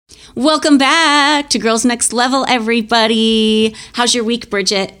Welcome back to Girls Next Level, everybody. How's your week,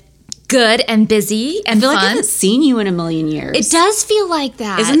 Bridget? Good and busy and I feel fun. like I haven't seen you in a million years. It does feel like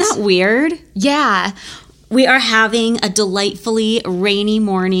that. Isn't that weird? Yeah. We are having a delightfully rainy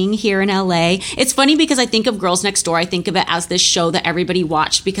morning here in LA. It's funny because I think of Girls Next Door. I think of it as this show that everybody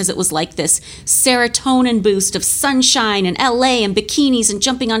watched because it was like this serotonin boost of sunshine and LA and bikinis and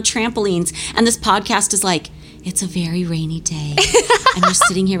jumping on trampolines. And this podcast is like, it's a very rainy day, and we're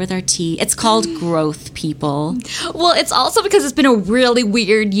sitting here with our tea. It's called Growth, people. Well, it's also because it's been a really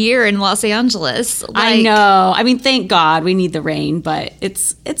weird year in Los Angeles. I know. I mean, thank God we need the rain, but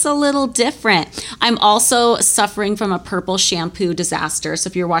it's a little different. I'm also suffering from a purple shampoo disaster. So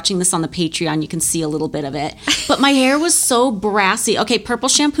if you're watching this on the Patreon, you can see a little bit of it. But my hair was so brassy. Okay, purple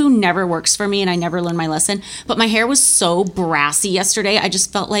shampoo never works for me, and I never learned my lesson. But my hair was so brassy yesterday. I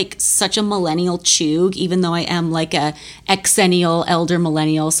just felt like such a millennial chug, even though I am like a exennial elder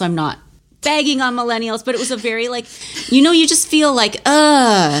millennial, so I'm not bagging on millennials, but it was a very like, you just feel like,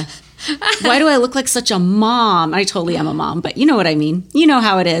 why do I look like such a mom? I totally am a mom, but you know what I mean. You know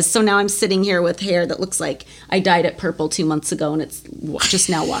how it is. So now I'm sitting here with hair that looks like I dyed it purple 2 months ago, and it's just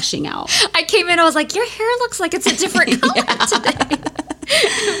now washing out. I came in, I was like, your hair looks like it's a different color today.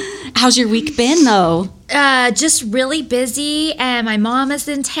 How's your week been, though? Just really busy, and my mom is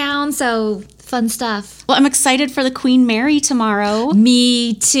in town, so fun stuff. Well, I'm excited for the Queen Mary tomorrow.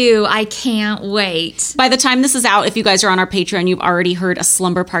 Me too. I can't wait. By the time this is out, if you guys are on our Patreon, you've already heard a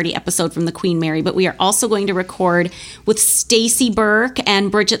slumber party episode from the Queen Mary, but we are also going to record with Stacy Burke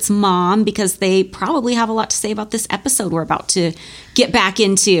and Bridget's mom because they probably have a lot to say about this episode we're about to get back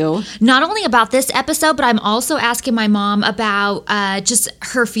into. Not only about this episode, but I'm also asking my mom about just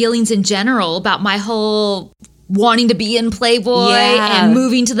her feelings in general about my whole wanting to be in Playboy and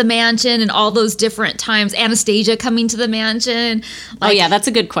moving to the mansion and all those different times. Anastasia coming to the mansion. Like, oh yeah, that's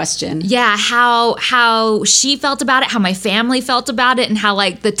a good question. Yeah, how she felt about it, how my family felt about it, and how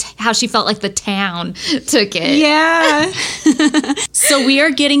how she felt like the town took it. Yeah. So we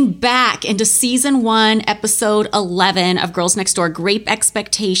are getting back into season 1, episode 11 of Girls Next Door, Grape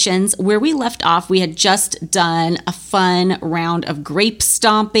Expectations. Where we left off, we had just done a fun round of grape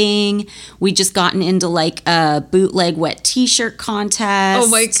stomping. We just gotten into like a bootleg wet t-shirt contest. Oh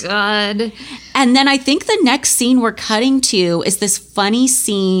my God. And then I think the next scene we're cutting to is this funny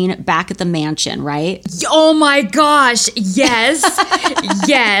scene back at the mansion, right? Oh my gosh. Yes.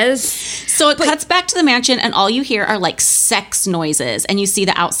 Yes. So it cuts back to the mansion and all you hear are like sex noises and you see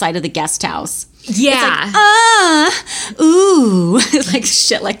the outside of the guest house. Yeah. It's like, ooh, like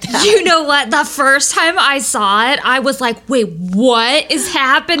shit like that. You know what? The first time I saw it, I was like, wait, what is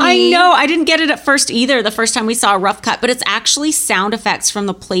happening? I know. I didn't get it at first either the first time we saw a rough cut, but it's actually sound effects from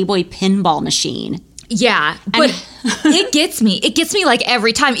the Playboy pinball machine. Yeah, but it gets me. It gets me like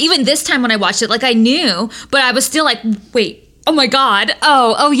every time. Even this time when I watched it, like I knew, but I was still like, wait. Oh my God.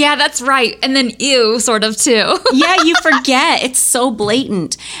 Oh yeah, that's right. And then ew, sort of too. Yeah, you forget. It's so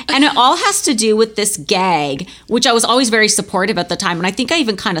blatant. And it all has to do with this gag, which I was always very supportive at the time. And I think I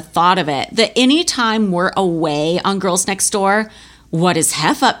even kind of thought of it, that anytime we're away on Girls Next Door, what is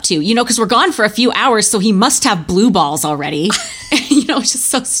Hef up to? Because we're gone for a few hours, so he must have blue balls already. It's just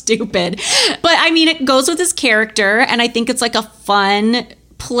so stupid. But I mean, it goes with his character. And I think it's like a fun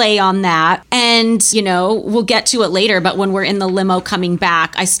play on that. And, we'll get to it later, but when we're in the limo coming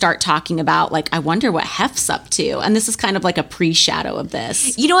back, I start talking about like, I wonder what Hef's up to. And this is kind of like a pre-shadow of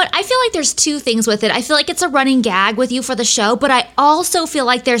this. You know what? I feel like there's two things with it. I feel like it's a running gag with you for the show, but I also feel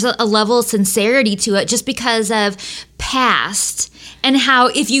like there's a level of sincerity to it just because of past and how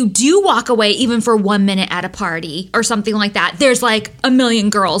if you do walk away even for 1 minute at a party or something like that, there's like a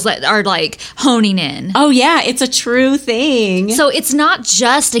million girls that are like honing in. Oh yeah, it's a true thing. So it's not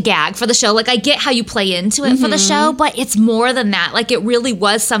just a gag for the show. Like I get how you play into it for the show, but it's more than that. Like it really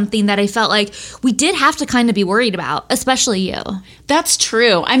was something that I felt like we did have to kind of be worried about, especially you. That's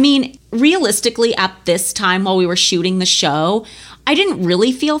true. I mean, realistically at this time while we were shooting the show, I didn't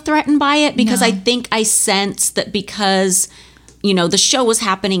really feel threatened by it because I think I sensed that because the show was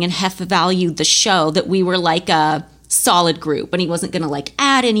happening and Hef valued the show, that we were like a solid group and he wasn't going to like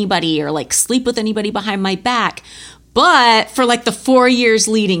add anybody or like sleep with anybody behind my back. But for like the 4 years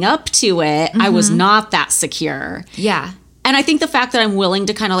leading up to it, I was not that secure. Yeah. And I think the fact that I'm willing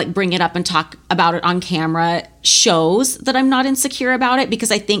to kind of like bring it up and talk about it on camera shows that I'm not insecure about it,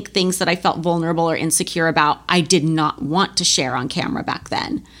 because I think things that I felt vulnerable or insecure about, I did not want to share on camera back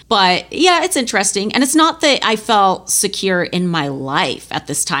then. But yeah, it's interesting. And it's not that I felt secure in my life at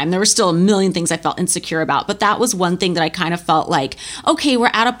this time. There were still a million things I felt insecure about. But that was one thing that I kind of felt like, okay, we're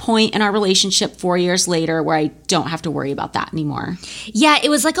at a point in our relationship 4 years later where I don't have to worry about that anymore. Yeah, it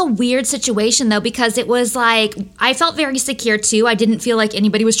was like a weird situation though, because it was like, I felt very secure too. I didn't feel like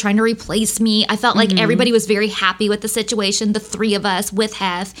anybody was trying to replace me. I felt like everybody was very happy with the situation, the three of us with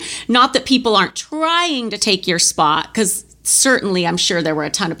Hef. Not that people aren't trying to take your spot, because certainly I'm sure there were a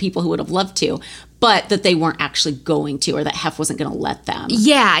ton of people who would have loved to, but that they weren't actually going to, or that Hef wasn't going to let them.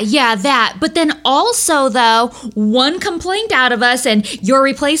 Yeah, that. But then also, though, one complaint out of us and you're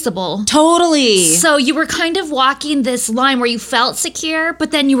replaceable. Totally. So you were kind of walking this line where you felt secure, but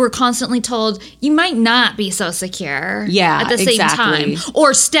then you were constantly told you might not be so secure. Yeah, at the same time.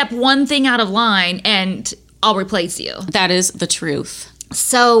 Or step one thing out of line and I'll replace you. That is the truth.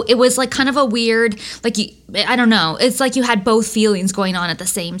 So it was like kind of a weird, like, I don't know. It's like you had both feelings going on at the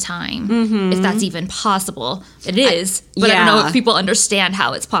same time, if that's even possible. It is, but I don't know if people understand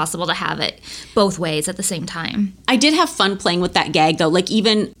how it's possible to have it both ways at the same time. I did have fun playing with that gag, though. Like,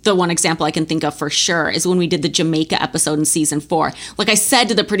 even the one example I can think of for sure is when we did the Jamaica episode in season 4. Like, I said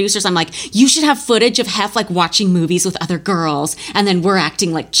to the producers, I'm like, you should have footage of Hef, like, watching movies with other girls, and then we're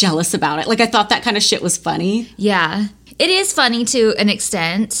acting, like, jealous about it. Like, I thought that kind of shit was funny. Yeah. It is funny to an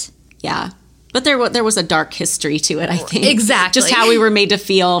extent. Yeah. But there was a dark history to it, I think. Exactly. Just how we were made to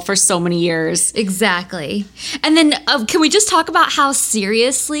feel for so many years. Exactly. And then can we just talk about how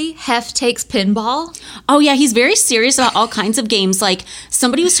seriously Hef takes pinball? Oh, yeah. He's very serious about all kinds of games. Like,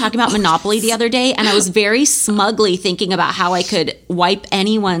 somebody was talking about Monopoly the other day, and I was very smugly thinking about how I could wipe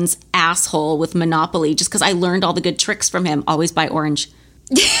anyone's asshole with Monopoly just because I learned all the good tricks from him. Always buy orange.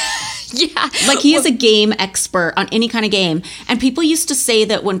 Yeah. Like, he is a game expert on any kind of game. And people used to say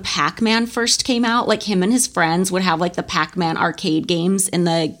that when Pac-Man first came out, like, him and his friends would have, like, the Pac-Man arcade games in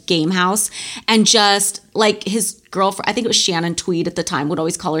the game house. And just, like, his girlfriend, I think it was Shannon Tweed at the time, would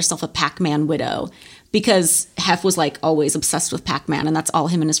always call herself a Pac-Man widow. Because Hef was, like, always obsessed with Pac-Man, and that's all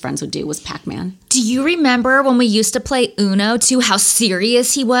him and his friends would do was Pac-Man. Do you remember when we used to play Uno, too, how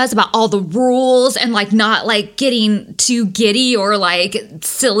serious he was about all the rules and, like, not, like, getting too giddy or, like,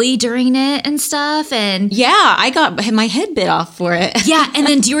 silly during it and stuff? And yeah, I got my head bit off for it. Yeah, and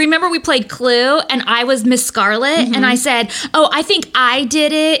then do you remember we played Clue, and I was Miss Scarlet, and I said, oh, I think I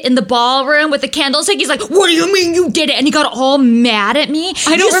did it in the ballroom with the candlestick. He's like, what do you mean you did it? And he got all mad at me.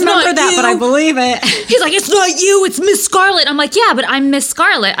 I don't remember that, but I believe it. He's like, it's not you, it's Miss Scarlet. I'm like, yeah, but I'm Miss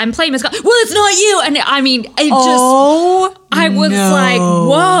Scarlet. I'm playing Miss Scarlet. Well, it's not you. And I mean, it I was like,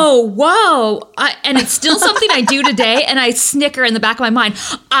 whoa. And it's still something I do today, and I snicker in the back of my mind.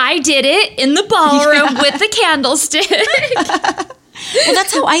 I did it in the ballroom with the candlestick. Well,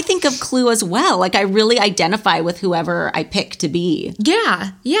 that's how I think of Clue as well. Like, I really identify with whoever I pick to be.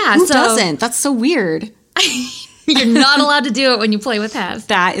 Yeah. Who doesn't? That's so weird. You're not allowed to do it when you play with Hef.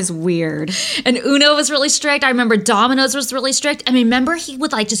 That is weird. And Uno was really strict. I remember Dominoes was really strict. I mean, remember he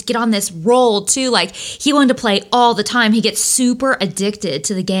would, like, just get on this roll, too. Like, he wanted to play all the time. He gets super addicted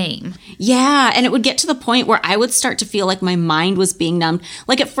to the game. Yeah, and it would get to the point where I would start to feel like my mind was being numbed.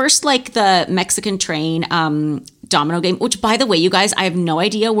 Like, at first, like, the Mexican Train domino game, which, by the way, you guys, I have no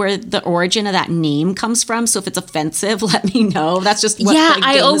idea where the origin of that name comes from. So if it's offensive, let me know. That's just what the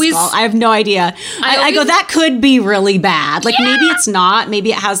game is called. I have no idea. I go, that could be really bad. Like, maybe it's not. Maybe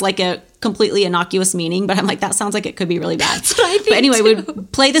it has, like, a completely innocuous meaning, but I'm like, that sounds like it could be really bad. That's what I think, but anyway,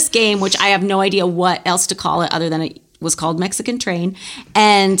 we'd play this game, which I have no idea what else to call it other than it was called Mexican Train.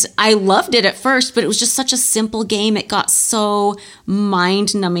 And I loved it at first, but it was just such a simple game. It got so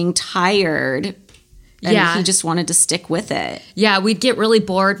mind-numbing tired. And he just wanted to stick with it. Yeah, we'd get really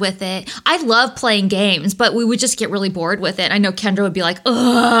bored with it. I love playing games, but we would just get really bored with it. I know Kendra would be like,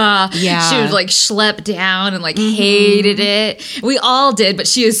 ugh. Yeah. She would, like, schlep down and, like, hated it. We all did, but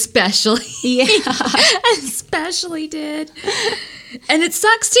she especially. Yeah. especially did. And it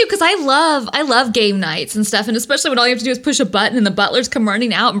sucks, too, because I love game nights and stuff. And especially when all you have to do is push a button and the butlers come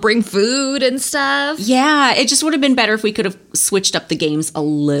running out and bring food and stuff. Yeah, it just would have been better if we could have switched up the games a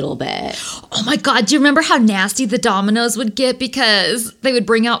little bit. Oh, my God. Do you remember how nasty the Dominoes would get because they would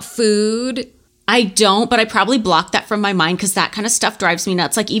bring out food? I don't, but I probably blocked that from my mind because that kind of stuff drives me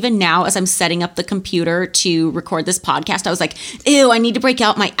nuts. Like, even now, as I'm setting up the computer to record this podcast, I was like, ew, I need to break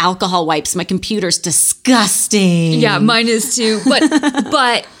out my alcohol wipes. My computer's disgusting. Yeah, mine is too.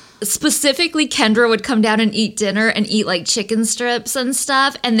 But specifically Kendra would come down and eat dinner and eat like chicken strips and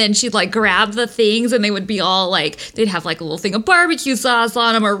stuff, and then she'd like grab the things and they would be all like, they'd have like a little thing of barbecue sauce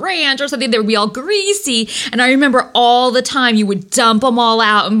on them or ranch or something. They would be all greasy, and I remember all the time you would dump them all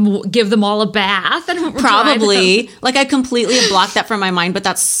out and give them all a bath. And probably, like I completely blocked that from my mind, but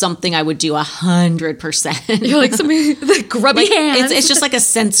that's something I would do 100%. You're like somebody the grubby hands. It's just like a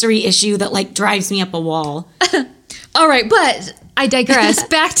sensory issue that like drives me up a wall. All right, but I digress.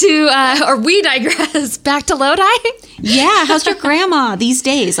 Back to, we digress. Back to Lodi? Yeah, how's your grandma these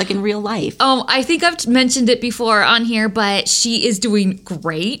days, like in real life? Oh, I think I've mentioned it before on here, but she is doing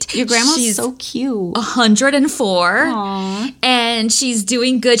great. Your grandma's so cute. 104. Aww. And she's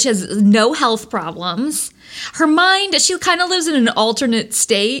doing good. She has no health problems. Her mind, she kind of lives in an alternate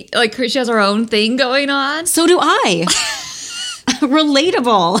state. Like, she has her own thing going on. So do I.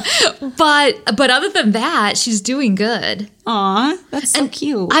 Relatable. But other than that, she's doing good. Aw, that's so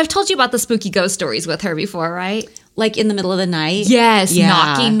cute. I've told you about the spooky ghost stories with her before, right? Like in the middle of the night? Yes, yeah.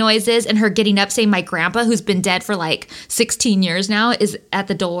 Knocking noises and her getting up saying my grandpa, who's been dead for like 16 years now, is at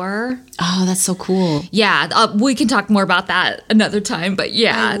the door. Oh, that's so cool. Yeah, we can talk more about that another time. But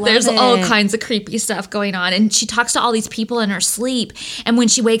yeah, there's all kinds of creepy stuff going on. And she talks to all these people in her sleep. And when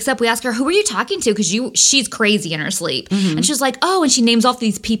she wakes up, we ask her, who are you talking to? Because she's crazy in her sleep. Mm-hmm. And she's like, oh, and she names off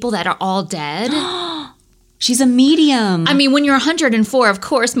these people that are all dead. She's a medium. I mean, when you're 104, of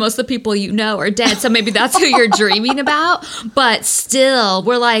course, most of the people you know are dead. So maybe that's who you're dreaming about. But still,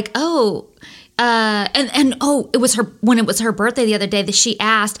 we're like, oh, it was her, when it was her birthday the other day, that she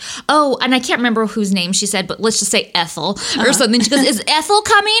asked, oh, and I can't remember whose name she said, but let's just say Ethel or something. She goes, is Ethel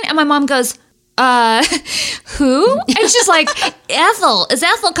coming? And my mom goes, who? And she's like, Ethel, is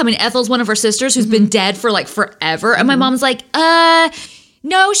Ethel coming? Ethel's one of her sisters who's been dead for like forever. And my mom's like,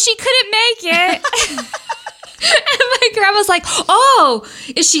 no, she couldn't make it. And my grandma's like, oh,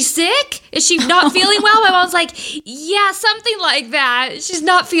 is she sick? Is she not feeling well? My mom's like, yeah, something like that. She's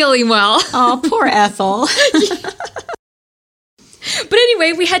not feeling well. Oh, poor Ethel. But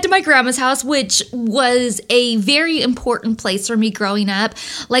anyway, we head to my grandma's house, which was a very important place for me growing up.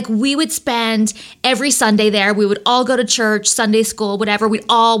 Like, we would spend every Sunday there. We would all go to church, Sunday school, whatever. We'd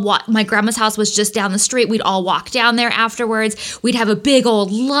all walk. My grandma's house was just down the street. We'd all walk down there afterwards. We'd have a big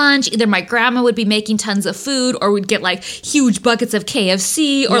old lunch. Either my grandma would be making tons of food, or we'd get like huge buckets of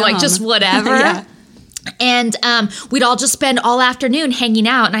KFC or like just whatever. Yeah. And we'd all just spend all afternoon hanging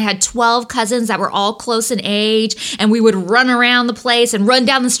out. And I had 12 cousins that were all close in age. And we would run around the place and run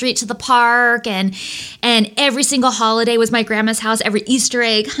down the street to the park. And every single holiday was my grandma's house. Every Easter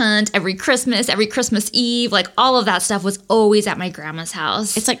egg hunt, every Christmas Eve. Like, all of that stuff was always at my grandma's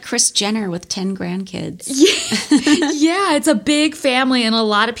house. It's like Kris Jenner with 10 grandkids. Yeah, it's a big family and a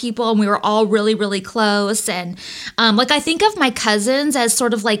lot of people. And we were all really, really close. And like, I think of my cousins as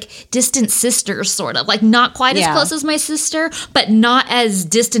sort of like distant sisters, sort of. Like, not quite as close as my sister, but not as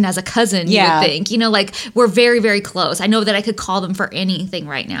distant as a cousin, you would think. You know, like, we're very, very close. I know that I could call them for anything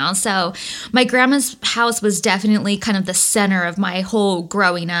right now. So my grandma's house was definitely kind of the center of my whole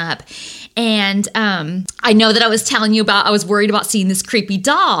growing up. And I know that I was telling you about, I was worried about seeing this creepy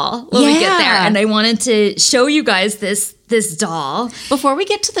doll when we get there. And I wanted to show you guys this doll. Before we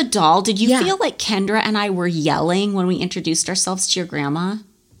get to the doll, did you feel like Kendra and I were yelling when we introduced ourselves to your grandma?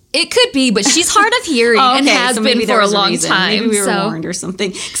 It could be, but she's hard of hearing and has been for a long time. Maybe we were warned or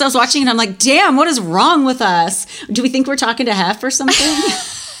something. Because I was watching and I'm like, damn, what is wrong with us? Do we think we're talking to Hef or something?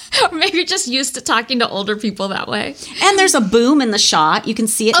 Or maybe you're just used to talking to older people that way. And there's a boom in the shot. You can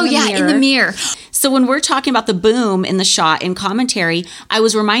see it in the mirror. Oh, yeah, in the mirror. So when we're talking about the boom in the shot in commentary, I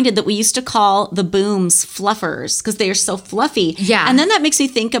was reminded that we used to call the booms fluffers because they are so fluffy. Yeah. And then that makes me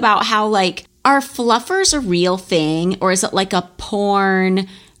think about how, like, are fluffers a real thing, or is it like a porn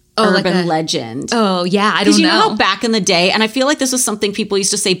urban legend? Oh, yeah, I don't know. Because you know how back in the day, and I feel like this was something people used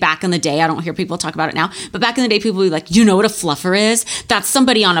to say back in the day. I don't hear people talk about it now. But back in the day, people would be like, you know what a fluffer is? That's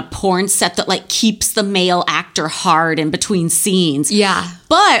somebody on a porn set that like keeps the male actor hard in between scenes. Yeah.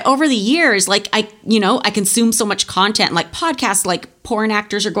 But over the years, like I consume so much content, like podcasts, like porn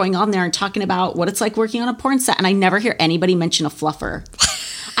actors are going on there and talking about what it's like working on a porn set. And I never hear anybody mention a fluffer.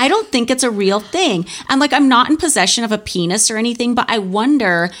 I don't think it's a real thing. And like, I'm not in possession of a penis or anything, but I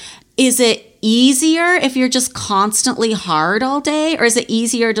wonder, is it easier if you're just constantly hard all day, or is it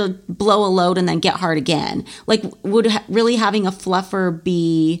easier to blow a load and then get hard again? Like, would really having a fluffer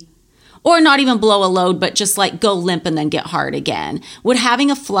be, or not even blow a load, but just like go limp and then get hard again? Would having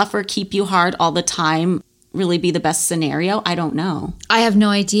a fluffer keep you hard all the time really be the best scenario? I don't know. I have no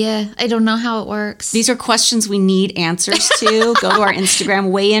idea. I don't know how it works. These are questions we need answers to. Go to our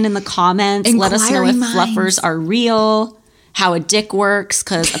Instagram, weigh in the comments. Let us know if fluffers are real. how a dick works,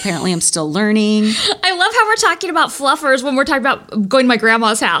 because apparently I'm still learning. I love how we're talking about fluffers when we're talking about going to my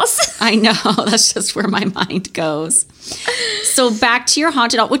grandma's house. I know. That's just where my mind goes. So back to your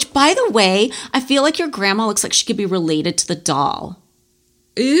haunted doll, which, by the way, I feel like your grandma looks like she could be related to the doll.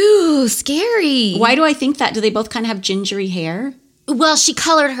 Ooh, scary. Why do I think that? Do they both kind of have gingery hair? Well, she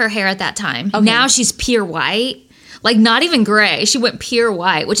colored her hair at that time. Okay. Now she's pure white. Like, not even gray. She went pure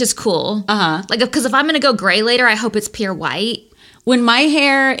white, which is cool. Uh-huh. Like, because if I'm going to go gray later, I hope it's pure white. When my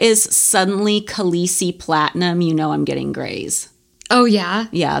hair is suddenly Khaleesi platinum, you know I'm getting grays. Oh, yeah?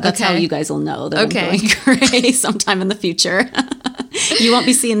 Yeah, that's how you guys will know that I'm going gray sometime in the future. You won't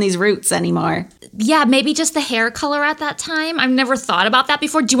be seeing these roots anymore. Yeah, maybe just the hair color at that time. I've never thought about that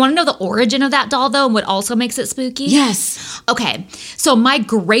before. Do you want to know the origin of that doll, though, and what also makes it spooky? Yes. Okay, so my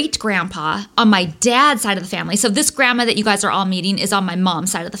great-grandpa on my dad's side of the family, so this grandma that you guys are all meeting is on my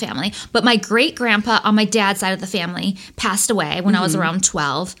mom's side of the family, but my great-grandpa on my dad's side of the family passed away when I was around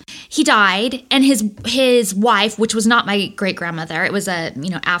 12. He died, and his wife, which was not my great-grandmother, it was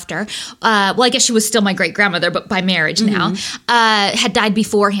after, well, I guess she was still my great-grandmother, but by marriage now, had died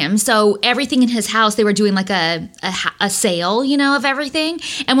before him, so everything in his house, they were doing like a sale, of everything.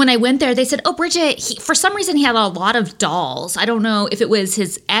 And when I went there, they said, oh, Bridget, for some reason, he had a lot of dolls. I don't know if it was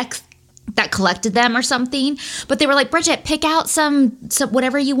his ex that collected them or something, but they were like, Bridget, pick out some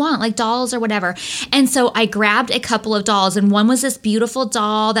whatever you want, like dolls or whatever. And so I grabbed a couple of dolls, and one was this beautiful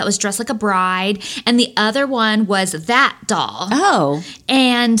doll that was dressed like a bride, and the other one was that doll. Oh.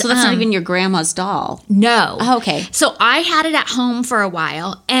 And so that's not even your grandma's doll. No. Oh, okay. So I had it at home for a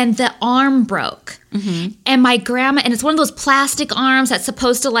while, and the arm broke. Mm-hmm. And my grandma, and it's one of those plastic arms that's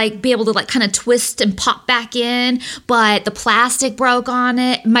supposed to like be able to like kind of twist and pop back in, but the plastic broke on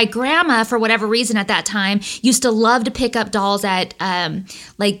it. My grandma, for whatever reason at that time, used to love to pick up dolls at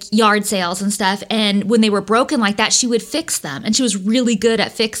like yard sales and stuff. And when they were broken like that, she would fix them. And she was really good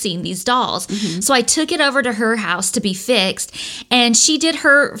at fixing these dolls. Mm-hmm. So I took it over to her house to be fixed, and she did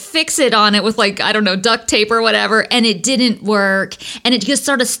her fix it on it with like, I don't know, duct tape or whatever. And it didn't work. And it just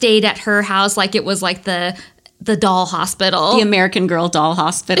sort of stayed at her house like it was like the doll hospital. The American Girl doll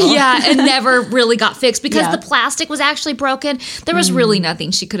hospital. Yeah, and never really got fixed because the plastic was actually broken. There was really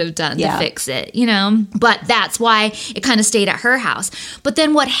nothing she could have done to fix it, But that's why it kind of stayed at her house. But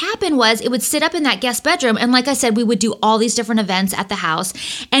then what happened was it would sit up in that guest bedroom. And like I said, we would do all these different events at the house.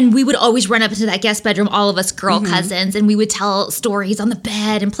 And we would always run up into that guest bedroom, all of us girl cousins, and we would tell stories on the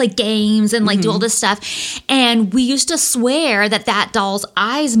bed and play games and like do all this stuff. And we used to swear that doll's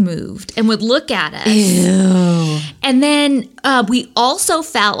eyes moved and would look at us. Ew. And then we also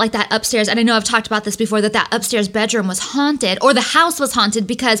felt like that upstairs, and I know I've talked about this before, that upstairs bedroom was haunted, or the house was haunted,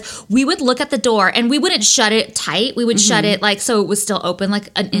 because we would look at the door and we wouldn't shut it tight. We would shut it like so it was still open like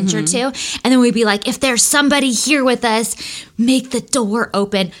an inch or two. And then we'd be like, if there's somebody here with us, make the door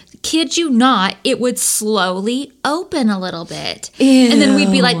open. Kid you not, it would slowly open a little bit. Ew. And then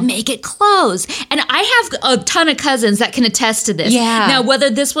we'd be like, make it close. And I have a ton of cousins that can attest to this. Yeah. Now,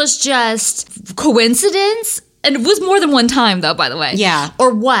 whether this was just coincidence, and it was more than one time, though, by the way. Yeah.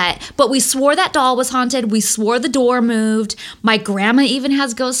 Or what. But we swore that doll was haunted. We swore the door moved. My grandma even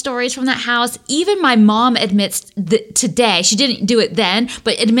has ghost stories from that house. Even my mom admits today, she didn't do it then,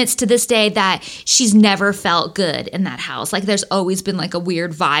 but admits to this day that she's never felt good in that house. Like, there's always been, like, a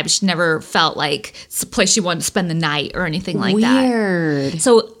weird vibe. She never felt like it's a place she wanted to spend the night or anything like that. Weird.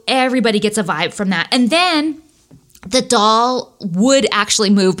 So everybody gets a vibe from that. And then the doll would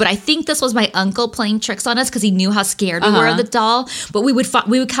actually move, but I think this was my uncle playing tricks on us because he knew how scared we were of the doll. But we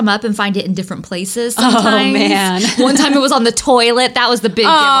would come up and find it in different places sometimes. Oh, man. One time it was on the toilet. That was the big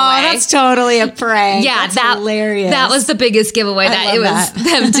giveaway. That's totally a prank. Yeah, that's hilarious. That was the biggest giveaway. That it was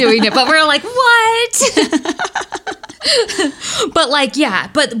them doing it. But we were like, what? But like, yeah,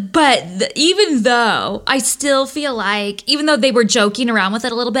 but even though I still feel like, even though they were joking around with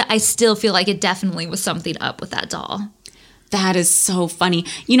it a little bit, I still feel like it definitely was something up with that doll. That is so funny.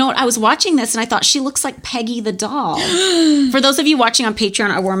 You know what? I was watching this and I thought she looks like Peggy the doll. For those of you watching on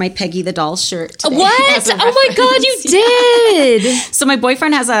Patreon, I wore my Peggy the doll shirt today. What? Oh my God, you did. So my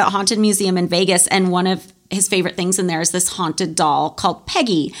boyfriend has a haunted museum in Vegas, and one of his favorite things in there is this haunted doll called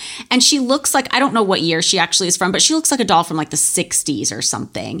Peggy. And she looks like, I don't know what year she actually is from, but she looks like a doll from like the 60s or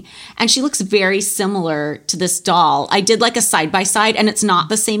something. And she looks very similar to this doll. I did like a side-by-side, and it's not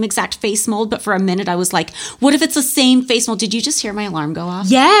the same exact face mold, but for a minute I was like, what if it's the same face mold? Did you just hear my alarm go off?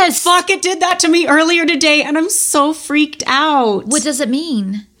 Yes. Fuck, it did that to me earlier today, and I'm so freaked out. What does it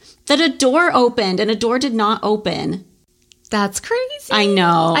mean? That a door opened, and a door did not open. That's crazy. I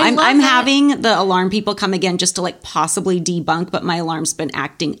know. I'm that. having the alarm people come again just to like possibly debunk, but my alarm's been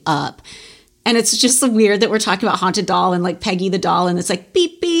acting up. And it's just weird that we're talking about Haunted Doll and like Peggy the doll, and it's like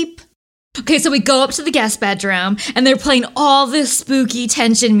beep, beep. Okay, so we go up to the guest bedroom and they're playing all this spooky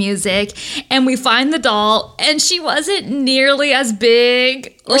tension music, and we find the doll, and she wasn't nearly as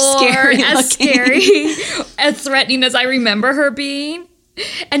big Or scary as looking. scary, as threatening as I remember her being.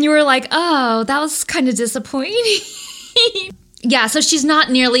 And you were like, oh, that was kind of disappointing. Yeah, so she's not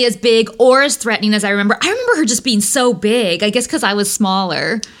nearly as big or as threatening as I remember. I remember her just being so big, I guess because I was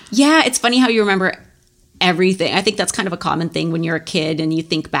smaller. Yeah, it's funny how you remember everything. I think that's kind of a common thing when you're a kid and you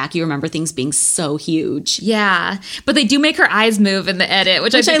think back, you remember things being so huge. Yeah, but they do make her eyes move in the edit,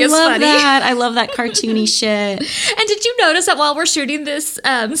 which I think is funny. That. I love that cartoony shit. And did you notice that while we're shooting this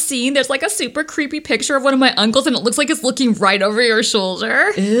scene, there's like a super creepy picture of one of my uncles, and it looks like it's looking right over your shoulder.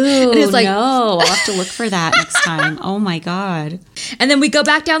 Ooh, and it's like, no. I'll have to look for that next time. Oh my God. And then we go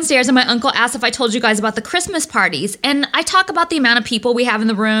back downstairs, and my uncle asks if I told you guys about the Christmas parties. And I talk about the amount of people we have in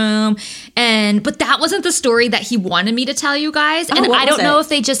the room, but that wasn't the story that he wanted me to tell you guys. And I don't know if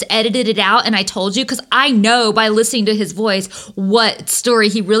they just edited it out and I told you, because I know by listening to his voice what story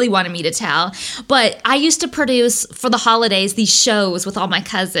he really wanted me to tell. But I used to produce for the holidays these shows with all my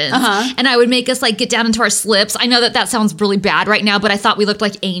cousins, and I would make us like get down into our slips. I know that sounds really bad right now, but I thought we looked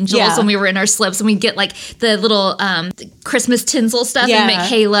like angels when we were in our slips, and we'd get like the little Christmas tinsel stuff and make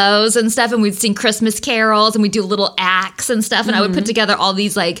halos and stuff, and we'd sing Christmas carols, and we'd do little acts and stuff, and I would put together all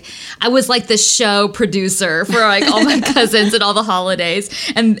these, like, I was like the show producer for like all my cousins and all the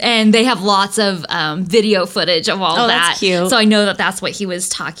holidays, and they have lots of video footage of all that. That's cute. So I know that that's what he was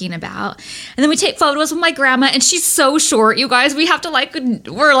talking about. And then we take photos with my grandma, and she's so short, you guys. We have to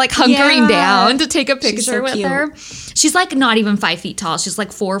we're like hunkering down to take a picture with her. She's like not even 5 feet tall. She's like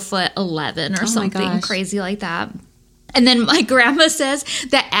 4'11" or something crazy like that. And then my grandma says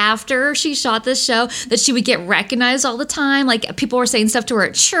that after she shot this show, that she would get recognized all the time. Like, people were saying stuff to her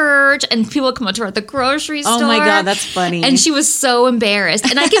at church, and people would come up to her at the grocery store. Oh my God, that's funny. And she was so embarrassed.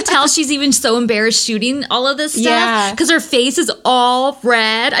 And I can tell she's even so embarrassed shooting all of this stuff, because her face is all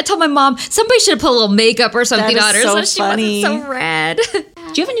red. I told my mom, somebody should have put a little makeup or something on her so she wasn't so red. Do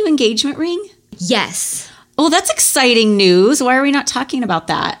you have a new engagement ring? Yes. Oh, that's exciting news. Why are we not talking about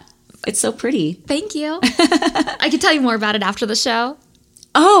that? It's so pretty. Thank you. I can tell you more about it after the show.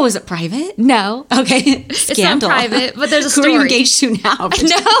 Oh, is it private? No. Okay. It's Scandal. not private, but there's a story. Who are you engaged to now?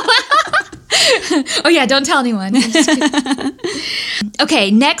 No. Oh, yeah, don't tell anyone.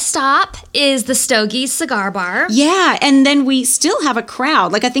 Okay, next stop is the Stogie's Cigar Bar. Yeah, and then we still have a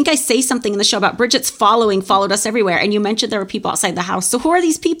crowd. Like, I think I say something in the show about Bridget's followed us everywhere, and you mentioned there were people outside the house. So who are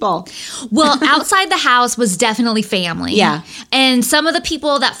these people? Well, outside the house was definitely family. Yeah. And some of the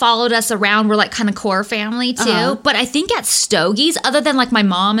people that followed us around were like kind of core family too. But I think at Stogie's, other than like my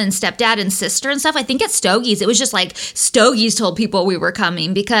mom and stepdad and sister and stuff, I think at Stogie's, it was just like Stogie's told people we were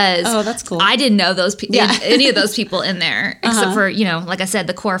coming, because that's cool. I didn't know those people, any of those people in there, except for, like I said,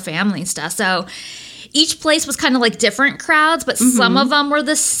 the core family stuff. So each place was kind of like different crowds, but some of them were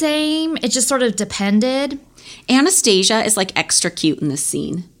the same. It just sort of depended. Anastasia is like extra cute in this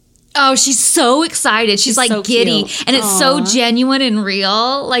scene. Oh, she's so excited. She's like so giddy. cute. And it's so genuine and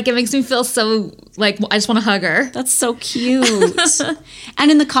real. Like, it makes me feel so, like, I just want to hug her. That's so cute. And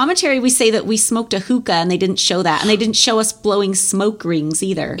in the commentary, we say that we smoked a hookah, and they didn't show that. And they didn't show us blowing smoke rings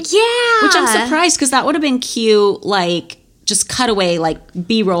either. Yeah. Which I'm surprised, because that would have been cute, like, just cutaway, like,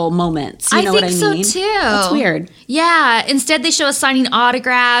 B-roll moments. You know what I mean? I think so, too. That's weird. Yeah. Instead, they show us signing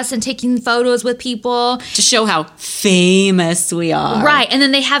autographs and taking photos with people. To show how famous we are. Right. And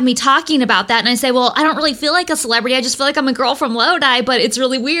then they have me talking about that, and I say, well, I don't really feel like a celebrity. I just feel like I'm a girl from Lodi, but it's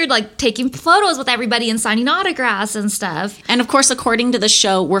really weird, like, taking photos with everybody and signing autographs and stuff. And, of course, according to the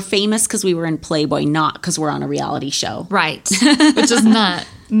show, we're famous because we were in Playboy, not because we're on a reality show. Right. Which is not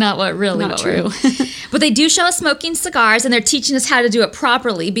what really Not true. But they do show us smoking cigars, and they're teaching us how to do it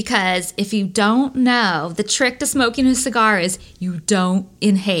properly, because if you don't know, the trick to smoking a cigar is you don't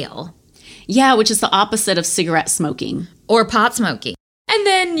inhale. Yeah, which is the opposite of cigarette smoking. Or pot smoking. And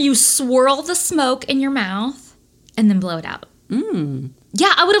then you swirl the smoke in your mouth and then blow it out.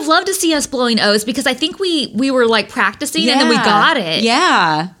 Yeah, I would have loved to see us blowing O's, because I think we were like practicing and then we got it.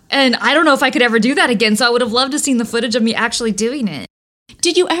 Yeah. And I don't know if I could ever do that again, so I would have loved to seen the footage of me actually doing it.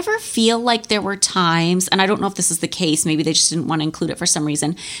 Did you ever feel like there were times, and I don't know if this is the case, maybe they just didn't want to include it for some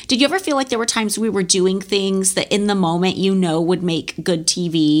reason. Did you ever feel like there were times we were doing things that in the moment would make good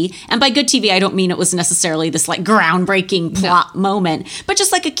TV? And by good TV, I don't mean it was necessarily this like groundbreaking plot moment, but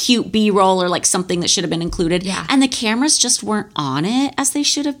just like a cute B-roll or like something that should have been included. Yeah. And the cameras just weren't on it as they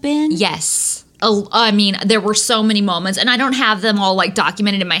should have been? Yes. I mean, there were so many moments, and I don't have them all like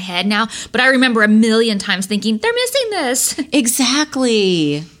documented in my head now, but I remember a million times thinking, they're missing this.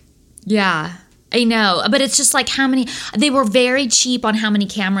 Exactly. Yeah, I know. But it's just like they were very cheap on how many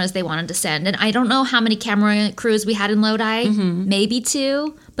cameras they wanted to send. And I don't know how many camera crews we had in Lodi. Maybe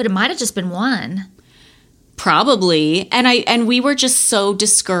 2, but it might have just been 1. Probably. And we were just so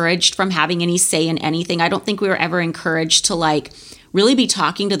discouraged from having any say in anything. I don't think we were ever encouraged to like really be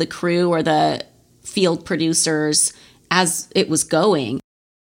talking to the crew or the field producers as it was going.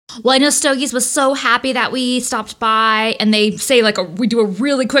 Well, I know Stogies was so happy that we stopped by, and they say like we do a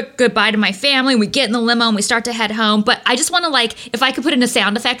really quick goodbye to my family. We get in the limo and we start to head home. But I just want to like, if I could put in a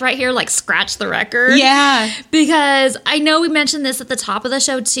sound effect right here, like scratch the record. Yeah. Because I know we mentioned this at the top of the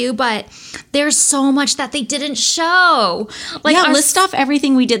show too, but there's so much that they didn't show. Like, list off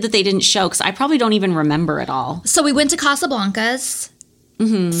everything we did that they didn't show, because I probably don't even remember it all. So we went to Casablanca's.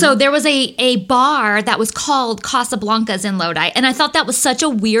 So there was a bar that was called Casablanca's in Lodi, and I thought that was such a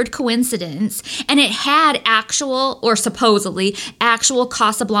weird coincidence. And it had actual, or supposedly, actual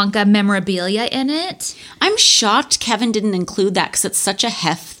Casablanca memorabilia in it. I'm shocked Kevin didn't include that because it's such a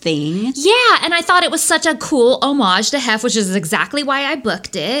Hef thing. Yeah, and I thought it was such a cool homage to Hef, which is exactly why I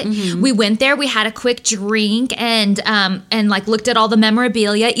booked it. We went there, we had a quick drink, and like looked at all the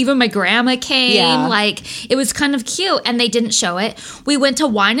memorabilia. Even my grandma came. Yeah. Like, it was kind of cute, and they didn't show it. We went to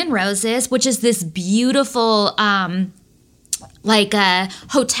Wine and Roses, which is this beautiful like a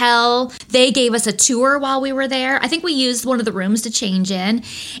hotel. They gave us a tour while we were there. I think we used one of the rooms to change in,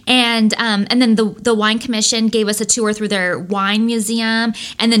 and then the wine commission gave us a tour through their wine museum,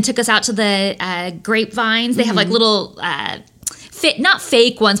 and then took us out to the grapevines. They have like little not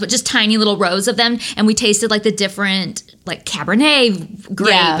fake ones, but just tiny little rows of them, and we tasted like the different like Cabernet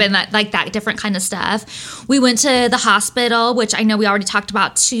grape and that different kind of stuff. We went to the hospital, which I know we already talked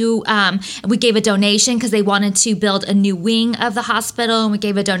about too. We gave a donation because they wanted to build a new wing of the hospital, and we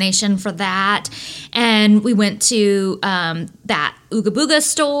gave a donation for that. And we went to that Ooga Booga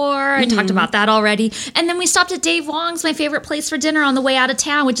store. I talked about that already. And then we stopped at Dave Wong's, my favorite place for dinner on the way out of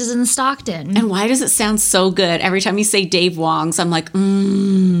town, which is in Stockton. And why does it sound so good? Every time you say Dave Wong's, I'm like,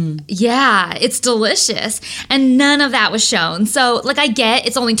 Yeah, it's delicious. And none of that was shown. So, like, I get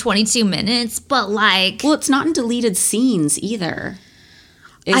it's only 22 minutes, but like... Well, it's not in deleted scenes either.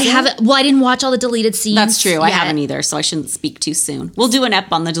 I didn't watch all the deleted scenes. That's true. I haven't either, so I shouldn't speak too soon. We'll do an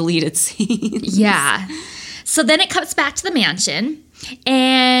ep on the deleted scenes. Yeah. So then it comes back to the mansion,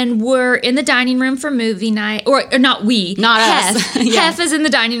 and we're in the dining room for movie night. Or not we. Not Hef. us. Yeah. Hef is in the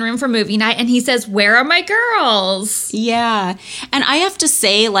dining room for movie night, and he says, "Where are my girls?" Yeah. And I have to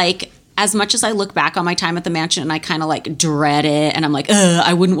say, like, as much as I look back on my time at the mansion and I kind of like dread it, and I'm like,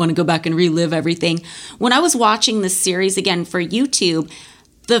 I wouldn't want to go back and relive everything. When I was watching this series again for YouTube,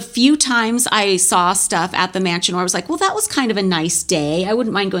 the few times I saw stuff at the mansion where I was like, well, that was kind of a nice day. I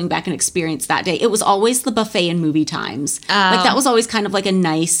wouldn't mind going back and experience that day. It was always the buffet and movie times. Like, that was always kind of like a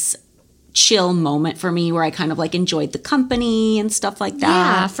nice chill moment for me where I kind of like enjoyed the company and stuff like that.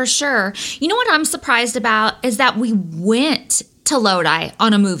 Yeah, for sure. You know what I'm surprised about is that we went to Lodi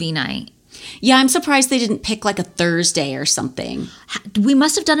on a movie night. Yeah, I'm surprised they didn't pick like a Thursday or something. We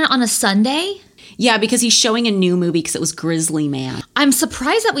must have done it on a Sunday. Yeah, because he's showing a new movie because it was Grizzly Man. I'm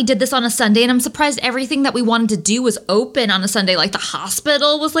surprised that we did this on a Sunday, and I'm surprised everything that we wanted to do was open on a Sunday. Like the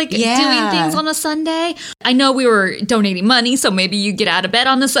hospital was like doing things on a Sunday. I know we were donating money, so maybe you get out of bed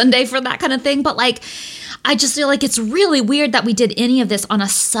on a Sunday for that kind of thing. But like, I just feel like it's really weird that we did any of this on a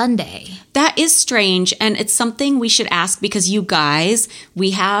Sunday. That is strange, and it's something we should ask because you guys,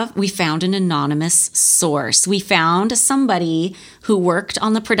 we found an anonymous source. We found somebody who worked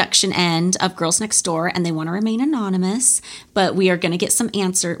on the production end of Girls Next Door, and they want to remain anonymous, but we are going to get some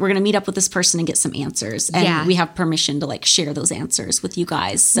answers. We're going to meet up with this person and get some answers, and we have permission to like share those answers with you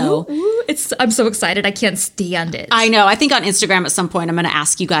guys. So I'm so excited. I can't stand it. I know. I think on Instagram at some point I'm going to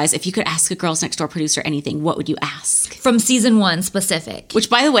ask you guys, if you could ask a Girls Next Door producer anything, what would you ask? From season 1 specific. Which,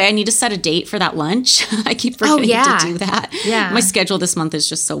 by the way, I need to set a date for that lunch. I keep forgetting to do that. Yeah. My schedule this month is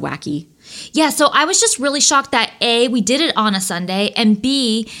just so wacky. Yeah, so I was just really shocked that A, we did it on a Sunday, and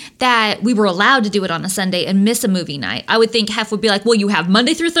B, that we were allowed to do it on a Sunday and miss a movie night. I would think Hef would be like, well, you have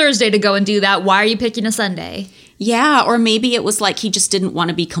Monday through Thursday to go and do that. Why are you picking a Sunday? Yeah, or maybe it was like he just didn't want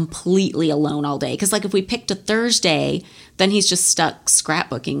to be completely alone all day. Because like if we picked a Thursday, then he's just stuck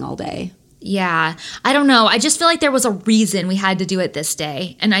scrapbooking all day. Yeah, I don't know. I just feel like there was a reason we had to do it this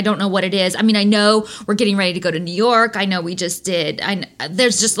day, and I don't know what it is. I mean, I know we're getting ready to go to New York. I know we just did.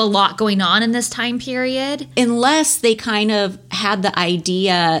 There's just a lot going on in this time period. Unless they kind of had the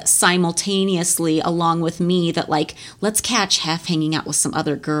idea simultaneously along with me that like, let's catch Hef hanging out with some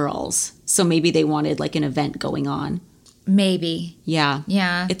other girls. So maybe they wanted like an event going on. Maybe. Yeah.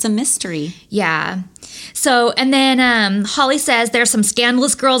 Yeah. It's a mystery. Yeah. So, and then Holly says there's some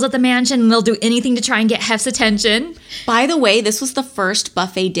scandalous girls at the mansion and they'll do anything to try and get Hef's attention. By the way, this was the first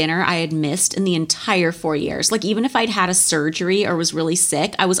buffet dinner I had missed in the entire 4 years. Like, even if I'd had a surgery or was really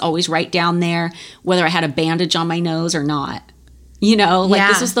sick, I was always right down there, whether I had a bandage on my nose or not. You know, like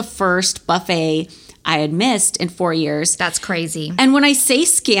this was the first buffet I had missed in 4 years. That's crazy. And when I say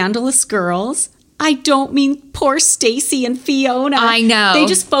scandalous girls, I don't mean poor Stacy and Fiona. I know. They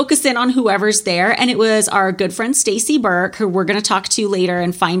just focus in on whoever's there. And it was our good friend Stacy Burke, who we're going to talk to later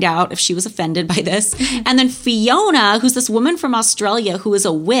and find out if she was offended by this. And then Fiona, who's this woman from Australia who is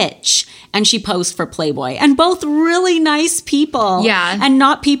a witch, and she posed for Playboy. And both really nice people. Yeah. And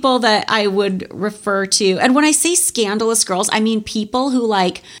not people that I would refer to. And when I say scandalous girls, I mean people who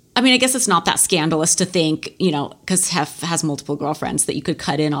like... I mean, I guess it's not that scandalous to think, you know, because Hef has multiple girlfriends that you could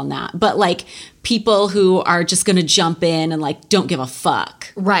cut in on that. But like people who are just going to jump in and like don't give a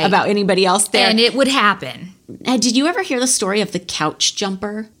fuck about anybody else there. And it would happen. Did you ever hear the story of the couch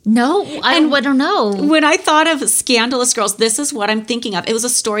jumper? No, I don't know. When I thought of scandalous girls, this is what I'm thinking of. It was a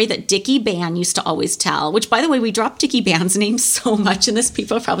story that Dickie Ban used to always tell, which, by the way, we dropped Dickie Ban's name so much in this.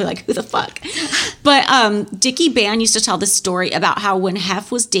 People are probably like, who the fuck? But Dickie Ban used to tell this story about how when Hef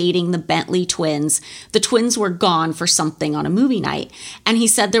was dating the Bentley twins, the twins were gone for something on a movie night. And he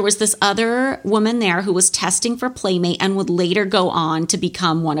said there was this other woman there who was testing for Playmate and would later go on to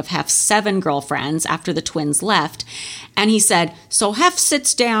become one of Hef's 7 girlfriends after the twins left. And he said, so Hef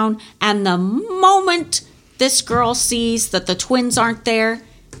sits down, and the moment this girl sees that the twins aren't there,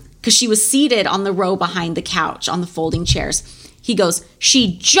 because she was seated on the row behind the couch on the folding chairs, he goes,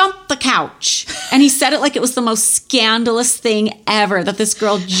 she jumped the couch. And he said it like it was the most scandalous thing ever, that this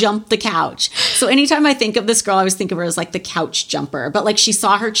girl jumped the couch. So anytime I think of this girl, I always think of her as like the couch jumper. But like she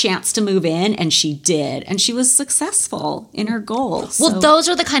saw her chance to move in, and she did. And she was successful in her goals. Well, those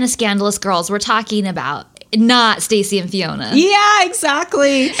are the kind of scandalous girls we're talking about. Not Stacy and Fiona. Yeah,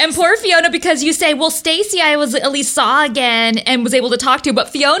 exactly. And poor Fiona, because you say, well, Stacy I was at least saw again and was able to talk to, but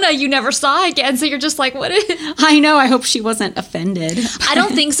Fiona you never saw again. So you're just like, what? I know. I hope she wasn't offended. I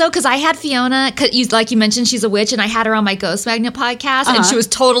don't think so, because I had Fiona, like you mentioned, she's a witch, and I had her on my Ghost Magnet podcast, and she was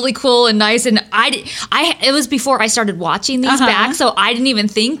totally cool and nice. And it was before I started watching these back, so I didn't even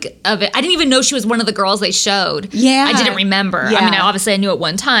think of it. I didn't even know she was one of the girls they showed. Yeah. I didn't remember. Yeah. I mean, obviously I knew at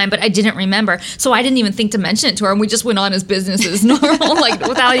one time, but I didn't remember. So I didn't even think to mention it to her, and we just went on as business as normal, like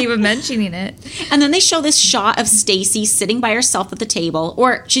without even mentioning it. And then they show this shot of Stacy sitting by herself at the table,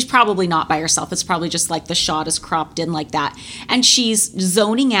 or she's probably not by herself. It's probably just like the shot is cropped in like that. And she's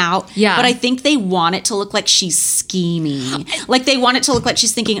zoning out. Yeah. But I think they want it to look like she's scheming. Like they want it to look like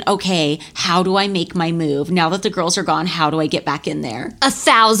she's thinking, okay, how do I make my move? Now that the girls are gone, how do I get back in there?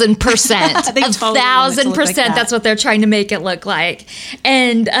 1,000%. They totally 1,000%. like that. That's what they're trying to make it look like.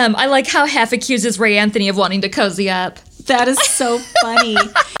 And I like how Hef accuses Ray Anthony of wanting to cozy up. That is so funny.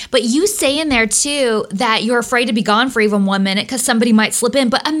 But you say in there, too, that you're afraid to be gone for even 1 minute because somebody might slip in.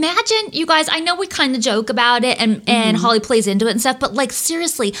 But imagine, you guys, I know we kind of joke about it and Holly plays into it and stuff, but like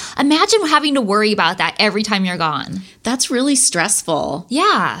seriously, imagine having to worry about that every time you're gone. That's really stressful.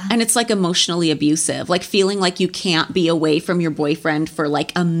 Yeah. And it's like emotionally abusive, like feeling like you can't be away from your boyfriend for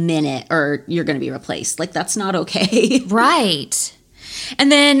like a minute or you're going to be replaced. Like that's not okay. Right.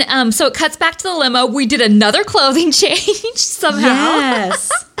 And then, so it cuts back to the limo. We did another clothing change somehow.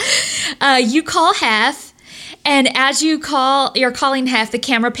 Yes. You call Hef, and as you're calling Hef, the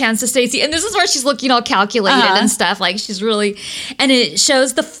camera pans to Stacy, and this is where she's looking all calculated and stuff. Like she's really, and it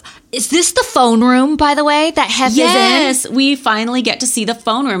shows is this the phone room, by the way, that Hef is in? Yes, we finally get to see the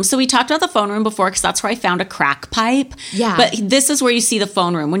phone room. So we talked about the phone room before because that's where I found a crack pipe. Yeah. But this is where you see the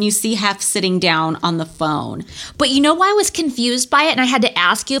phone room, when you see Hef sitting down on the phone. But you know why I was confused by it, and I had to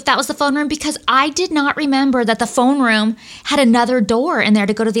ask you if that was the phone room? Because I did not remember that the phone room had another door in there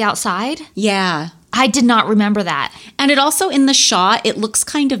to go to the outside. Yeah. I did not remember that. And it also, in the shot, it looks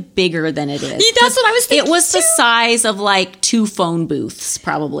kind of bigger than it is. That's what I was thinking. It was the size of like 2 phone booths,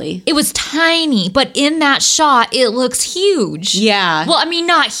 probably. It was tiny, but in that shot, it looks huge. Yeah. Well, I mean,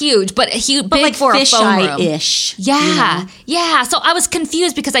 not huge, but big like for a phone room. Fish-eye-ish. Yeah. You know? Yeah. So I was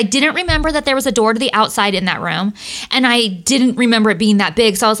confused because I didn't remember that there was a door to the outside in that room. And I didn't remember it being that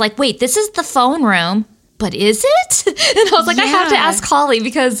big. So I was like, wait, this is the phone room. But is it? And I was like, I have to ask Holly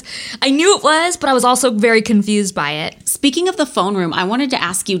because I knew it was, but I was also very confused by it. Speaking of the phone room, I wanted to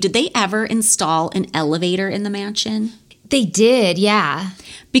ask you, did they ever install an elevator in the mansion? They did, yeah.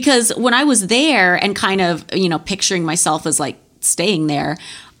 Because when I was there and kind of, picturing myself as like staying there,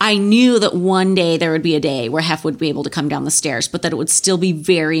 I knew that one day there would be a day where Hef would be able to come down the stairs, but that it would still be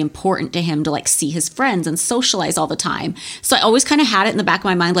very important to him to like see his friends and socialize all the time. So I always kind of had it in the back of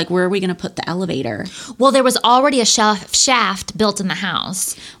my mind, like, where are we going to put the elevator? Well, there was already a shaft built in the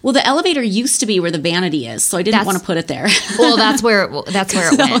house. Well, the elevator used to be where the vanity is, so I didn't want to put it there. Well, that's where it went.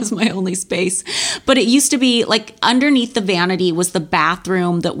 That was my only space. But it used to be like underneath the vanity was the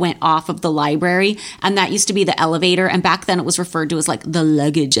bathroom that went off of the library, and that used to be the elevator. And back then it was referred to as like the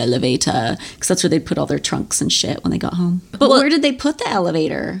luggage elevator, because that's where they'd put all their trunks and shit when they got home. But where did they put the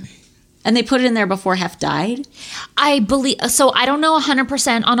elevator? And they put it in there before Hef died? I believe so. I don't know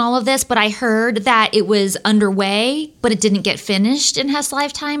 100% on all of this, but I heard that it was underway, but it didn't get finished in Hef's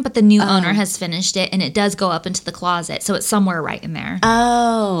lifetime. But the new owner has finished it, and it does go up into the closet. So it's somewhere right in there.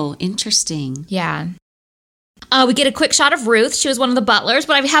 Oh, interesting. Yeah. We get a quick shot of Ruth. She was one of the butlers,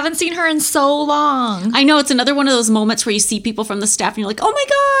 but I haven't seen her in so long. I know. It's another one of those moments where you see people from the staff and you're like, oh my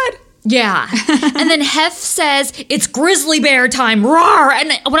God. Yeah. And then Hef says, it's grizzly bear time. Roar.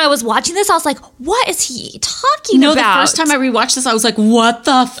 And when I was watching this, I was like, what is he talking about? The first time I rewatched this, I was like, what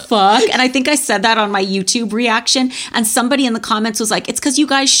the fuck? And I think I said that on my YouTube reaction. And somebody in the comments was like, it's because you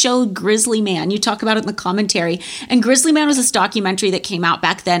guys showed Grizzly Man. You talk about it in the commentary. And Grizzly Man was this documentary that came out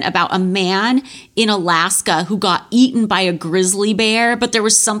back then about a man in Alaska who got eaten by a grizzly bear. But there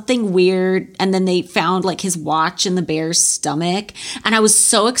was something weird. And then they found like his watch in the bear's stomach. And I was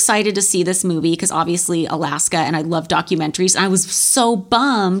so excited to see this movie because obviously Alaska and I love documentaries. And I was so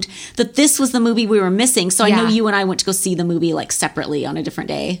bummed that this was the movie we were missing. So I know you and I went to go see the movie like separately on a different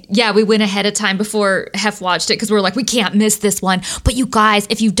day. Yeah, we went ahead of time before Hef watched it because we were like, we can't miss this one. But you guys,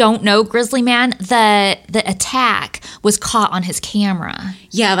 if you don't know Grizzly Man, the attack was caught on his camera.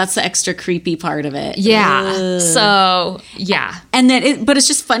 Yeah, that's the extra creepy part of it. Yeah. Ugh. So, yeah. And then but it's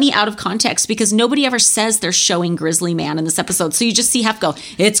just funny out of context because nobody ever says they're showing Grizzly Man in this episode. So you just see Hef go,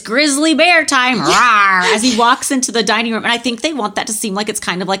 it's Grizzly Bear time, rawr, as he walks into the dining room. And I think they want that to seem like it's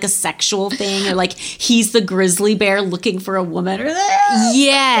kind of like a sexual thing or like he's the grizzly bear looking for a woman or that.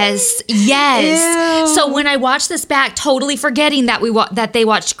 Yes. Ew. So when I watched this back, totally forgetting that that they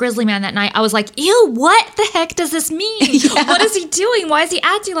watched Grizzly Man that night, I was like, ew, what the heck does this mean? Yeah. What is he doing? Why is he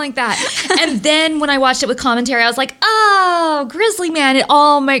acting like that? And then when I watched it with commentary, I was like, oh, Grizzly Man, it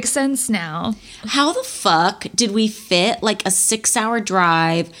all makes sense now. How the fuck did we fit like a 6-hour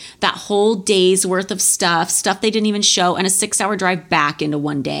drive, that whole day's worth of stuff they didn't even show, and a 6-hour drive back into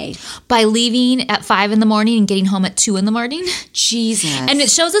one day? By leaving at 5 a.m. and getting home at 2 a.m. Jesus. And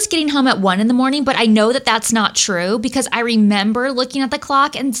it shows us getting home at 1 a.m, but I know that that's not true because I remember looking at the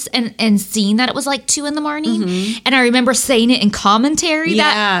clock and seeing that it was like 2 a.m. Mm-hmm. And I remember saying it in commentary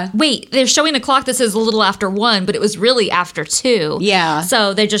that, wait, they're showing a clock that says a little after 1, but it was really after 2. Yeah.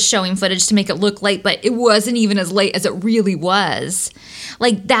 So they're just showing footage to make it look late, but it wasn't even as late as it really was.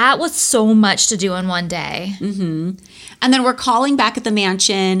 Like, that was so much to do in one day. Mm-hmm. And then we're calling back at the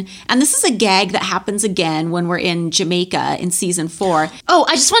mansion. And this is a gag that happens again when we're in Jamaica in season 4. Oh,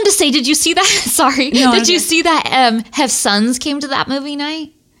 I just wanted to say, did you see that? Sorry. No, did you see that Hef's sons came to that movie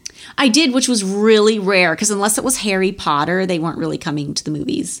night? I did, which was really rare because unless it was Harry Potter, they weren't really coming to the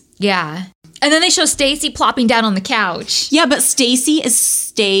movies. Yeah. And then they show Stacy plopping down on the couch. Yeah, but Stacy is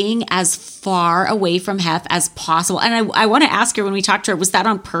staying as far away from Hef as possible. And I want to ask her when we talked to her, was that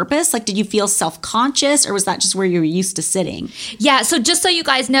on purpose? Like, did you feel self-conscious or was that just where you were used to sitting? Yeah, so just so you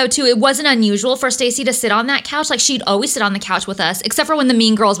guys know, too, it wasn't unusual for Stacy to sit on that couch. Like, she'd always sit on the couch with us, except for when the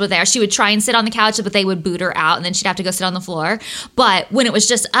Mean Girls were there. She would try and sit on the couch, but they would boot her out, and then she'd have to go sit on the floor. But when it was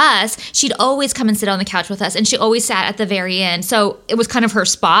just us, she'd always come and sit on the couch with us, and she always sat at the very end. So it was kind of her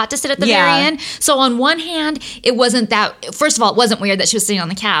spot to sit at the very end. So on one hand, it wasn't that, first of all, it wasn't weird that she was sitting on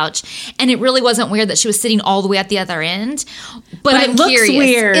the couch, and it really wasn't weird that she was sitting all the way at the other end. But I'm curious.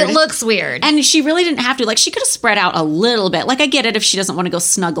 Weird. It looks weird. And she really didn't have to. Like, she could have spread out a little bit. Like, I get it if she doesn't want to go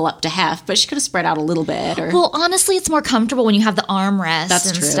snuggle up to Hef, but she could have spread out a little bit. Or... Well, honestly, it's more comfortable when you have the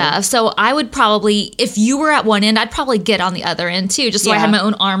armrest and stuff. So I would probably, if you were at one end, I'd probably get on the other end too, just so I had my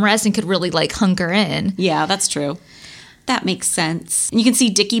own armrest and could really like hunker in. Yeah, that's true. That makes sense. And you can see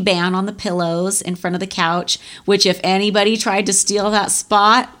Dickie Ban on the pillows in front of the couch, which if anybody tried to steal that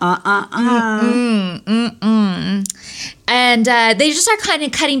spot, And they just are kind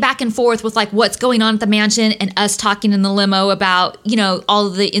of cutting back and forth with like what's going on at the mansion and us talking in the limo about, you know, all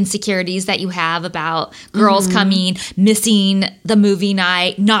of the insecurities that you have about girls coming, missing the movie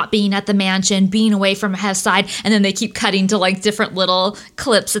night, not being at the mansion, being away from Hef's side. And then they keep cutting to like different little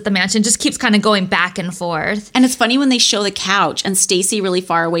clips at the mansion. Just keeps kind of going back and forth. And it's funny when they show the couch and Stacy really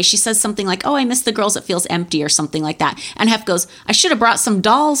far away, she says something like, oh, I miss the girls, it feels empty or something like that. And Hef goes, I should have brought some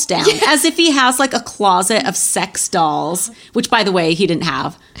dolls down. As if he has like a closet of sex dolls. dolls, which, by the way, he didn't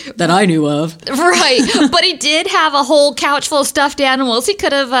have that I knew of. Right. But he did have a whole couch full of stuffed animals. He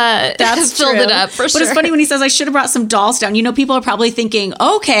could have filled it up for sure. But it's funny when he says, I should have brought some dolls down. You know, people are probably thinking,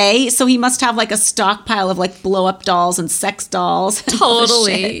 okay, so he must have like a stockpile of like blow up dolls and sex dolls.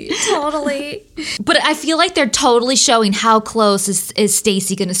 Totally. But I feel like they're totally showing how close is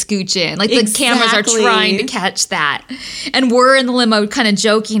Stacy going to scooch in. Like the cameras are trying to catch that. And we're in the limo kind of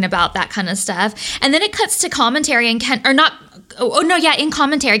joking about that kind of stuff. And then it cuts to commentary and in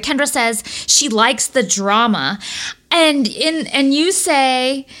commentary, Kendra says she likes the drama. And you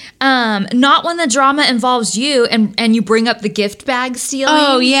say, not when the drama involves you, and you bring up the gift bag stealing.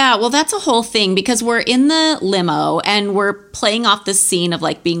 Oh, yeah. Well, that's a whole thing because we're in the limo and we're playing off this scene of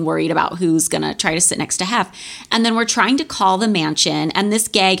like being worried about who's going to try to sit next to Hef. And then we're trying to call the mansion. And this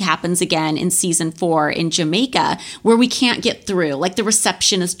gag happens again in season 4 in Jamaica where we can't get through. Like the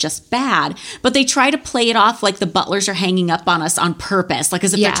reception is just bad. But they try to play it off like the butlers are hanging up on us on purpose, like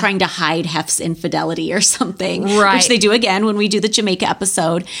as if they're trying to hide Hef's infidelity or something. Right. Which they do again when we do the Jamaica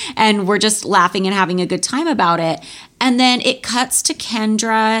episode, and we're just laughing and having a good time about it. And then it cuts to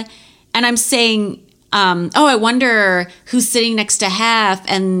Kendra, and I'm saying, I wonder who's sitting next to Hef,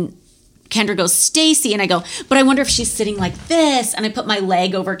 and Kendra goes, Stacy, and I go, but I wonder if she's sitting like this, and I put my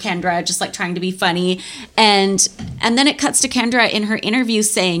leg over Kendra, just like trying to be funny, and then it cuts to Kendra in her interview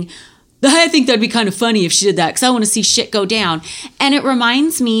saying, I think that'd be kind of funny if she did that because I want to see shit go down. And it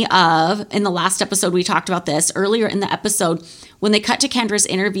reminds me of, in the last episode, we talked about this earlier in the episode, when they cut to Kendra's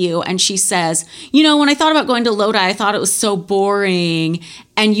interview and she says, you know, when I thought about going to Lodi, I thought it was so boring.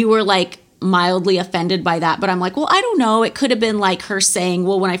 And you were like mildly offended by that. But I'm like, well, I don't know. It could have been like her saying,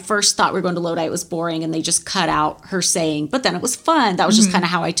 well, when I first thought we were going to Lodi, it was boring. And they just cut out her saying, but then it was fun. That was just kind of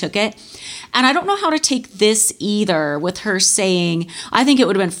how I took it. And I don't know how to take this either with her saying, I think it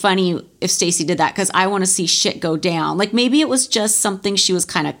would have been funny if Stacy did that because I want to see shit go down. Like maybe it was just something she was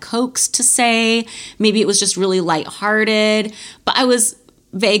kind of coaxed to say. Maybe it was just really lighthearted. But I was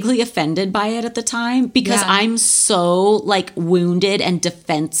vaguely offended by it at the time because I'm so like wounded and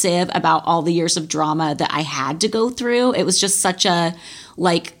defensive about all the years of drama that I had to go through. It was just such a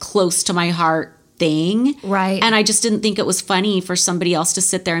like close to my heart thing. Right. And I just didn't think it was funny for somebody else to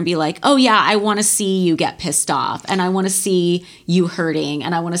sit there and be like, oh yeah, I want to see you get pissed off and I want to see you hurting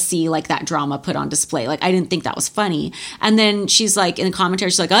and I want to see like that drama put on display. Like I didn't think that was funny. And then she's like in the commentary,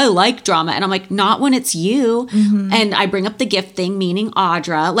 she's like, I like drama. And I'm like, not when it's you. And I bring up the gift thing, meaning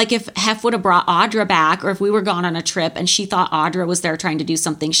Audra. Like if Hef would have brought Audra back or if we were gone on a trip and she thought Audra was there trying to do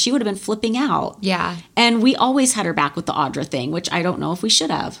something, she would have been flipping out. Yeah. And we always had her back with the Audra thing, which I don't know if we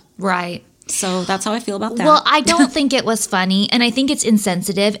should have. Right. So that's how I feel about that. Well, I don't think it was funny, and I think it's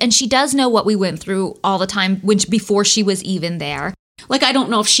insensitive, and she does know what we went through all the time before she was even there. Like, I don't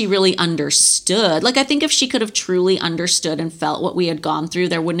know if she really understood. Like, I think if she could have truly understood and felt what we had gone through,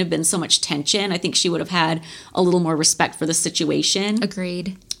 there wouldn't have been so much tension. I think she would have had a little more respect for the situation.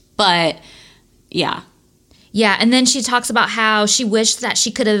 Agreed. But, yeah. Yeah, and then she talks about how she wished that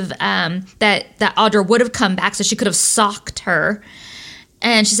she could have, that Audra would have come back so she could have socked her.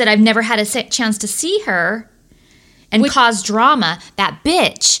 And she said, I've never had a chance to see her and cause drama. That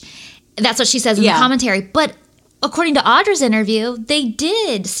bitch. That's what she says in the commentary. But according to Audra's interview, they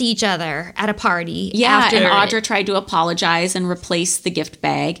did see each other at a party. Yeah, and Audra tried to apologize and replace the gift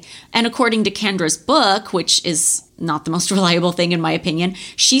bag. And according to Kendra's book, which is not the most reliable thing in my opinion,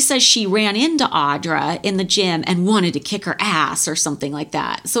 she says she ran into Audra in the gym and wanted to kick her ass or something like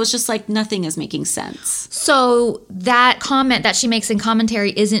that. So it's just like nothing is making sense. So that comment that she makes in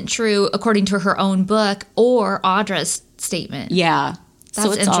commentary isn't true according to her own book or Audra's statement. Yeah. That's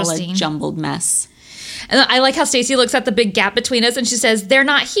so it's interesting. all a jumbled mess. And I like how Stacy looks at the big gap between us and she says, they're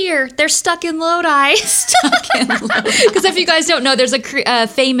not here. They're stuck in Lodi. Stuck in Lodi. Because if you guys don't know, there's a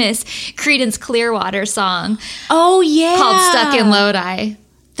famous Creedence Clearwater song. Oh, yeah. Called Stuck in Lodi.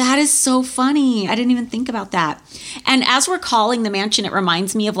 That is so funny. I didn't even think about that. And as we're calling the mansion, it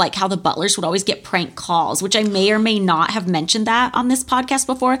reminds me of like how the butlers would always get prank calls, which I may or may not have mentioned that on this podcast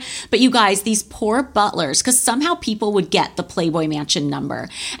before. But you guys, these poor butlers, because somehow people would get the Playboy Mansion number.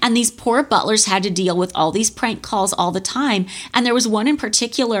 And these poor butlers had to deal with all these prank calls all the time. And there was one in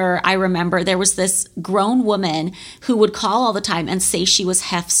particular, I remember, there was this grown woman who would call all the time and say she was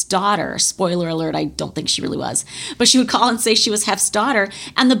Hef's daughter. Spoiler alert, I don't think she really was. But she would call and say she was Hef's daughter.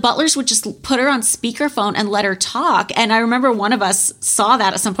 And the butlers would just put her on speakerphone and let her talk. And I remember one of us saw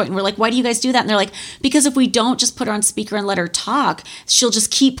that at some point and we're like, why do you guys do that? And they're like, because if we don't just put her on speaker and let her talk, she'll just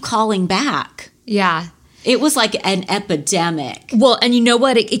keep calling back. Yeah. It was like an epidemic. Well, and you know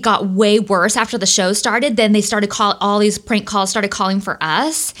what? It got way worse after the show started. Then they started all these prank calls started calling for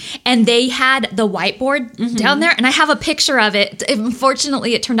us. And they had the whiteboard down there. And I have a picture of it.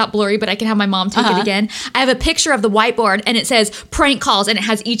 Unfortunately, it turned out blurry, but I can have my mom take it again. I have a picture of the whiteboard and it says prank calls and it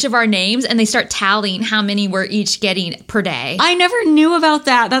has each of our names. And they start tallying how many we're each getting per day. I never knew about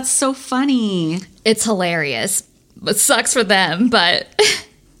that. That's so funny. It's hilarious. It sucks for them, but...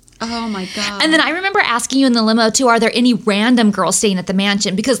 Oh my God. And then I remember asking you in the limo too, are there any random girls staying at the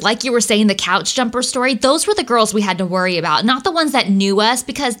mansion? Because like you were saying, the couch jumper story, those were the girls we had to worry about. Not the ones that knew us,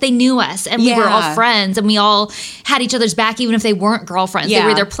 because they knew us and we were all friends and we all had each other's back even if they weren't girlfriends. They were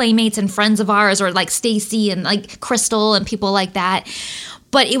either playmates and friends of ours, or like Stacy and like Crystal and people like that.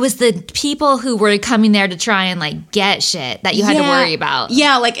 But it was the people who were coming there to try and like get shit that you had to worry about.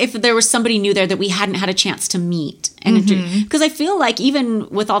 Yeah, like if there was somebody new there that we hadn't had a chance to meet. And because I feel like even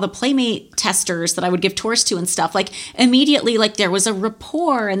with all the Playmate testers that I would give tours to and stuff, like immediately like there was a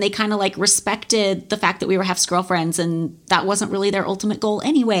rapport and they kind of like respected the fact that we were Hef's girlfriends, and that wasn't really their ultimate goal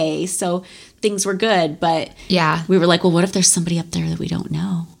anyway. So things were good. But we were like, well, what if there's somebody up there that we don't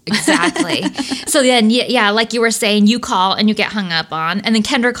know? Exactly. So then, like you were saying, you call and you get hung up on. And then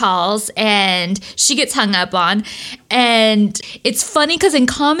Kendra calls and she gets hung up on. And it's funny because in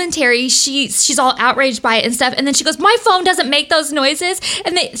commentary, she's all outraged by it and stuff. And then she goes, my phone doesn't make those noises.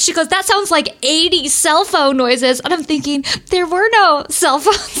 And she goes, that sounds like 80 cell phone noises. And I'm thinking, there were no cell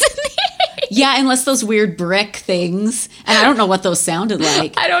phones in the 80s. Yeah, unless those weird brick things. And I don't know what those sounded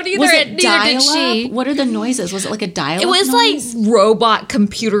like. I don't either. Was it neither did she. What are the noises? Was it like a dial-up It was noise? like robot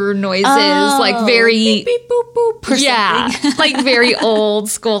computer noises, like very... Beep, beep, boop, boop, or like very old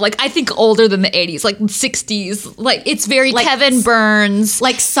school. Like I think older than the 80s, like 60s. Like it's very like Kevin Burns.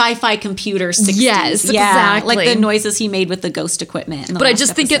 Like sci-fi computer 60s. Yes, exactly. Like the noises he made with the ghost equipment in the But I last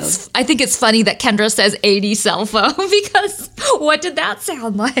just think episode. I think it's funny that Kendra says 80 cell phone, because what did that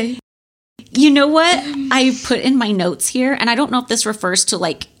sound like? You know what I put in my notes here, and I don't know if this refers to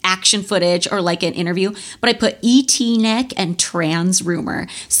like action footage or like an interview, but I put ET neck and trans rumor.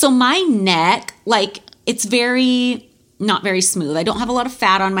 So my neck, like it's not very smooth. I don't have a lot of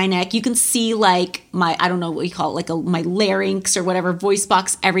fat on my neck. You can see like my, I don't know what you call it, like my larynx or whatever, voice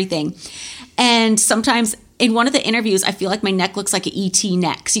box, everything. And sometimes in one of the interviews, I feel like my neck looks like an ET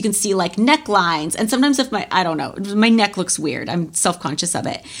neck. So you can see like necklines. And sometimes if I don't know, my neck looks weird. I'm self-conscious of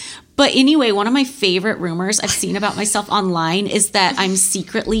it. But anyway, one of my favorite rumors I've seen about myself online is that I'm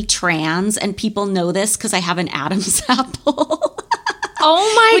secretly trans, and people know this because I have an Adam's apple.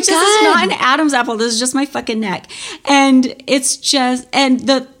 Oh my Which God. is not an Adam's apple. This is just my fucking neck. And it's just, and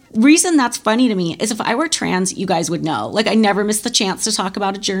the reason that's funny to me is if I were trans, you guys would know. Like I never miss the chance to talk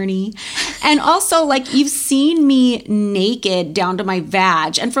about a journey. And also like you've seen me naked down to my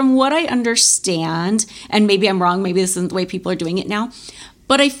vag. And from what I understand, and maybe I'm wrong, maybe this isn't the way people are doing it now,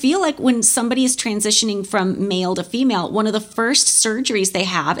 but I feel like when somebody is transitioning from male to female, one of the first surgeries they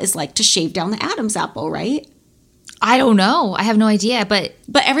have is like to shave down the Adam's apple, right? I don't know. I have no idea, but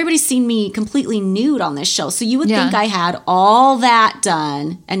everybody's seen me completely nude on this show. So you would think I had all that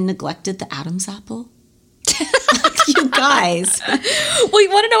done and neglected the Adam's apple? You guys. Well, you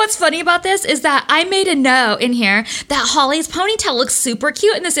want to know what's funny about this is that I made a note in here that Holly's ponytail looks super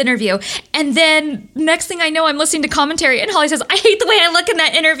cute in this interview. And then next thing I know, I'm listening to commentary and Holly says, I hate the way I look in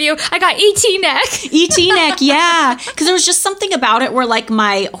that interview. I got ET neck. ET neck, yeah. Because there was just something about it where like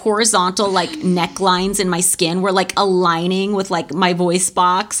my horizontal like necklines in my skin were like aligning with like my voice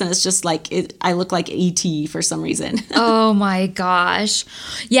box. And it's just like, I look like ET for some reason. Oh my gosh.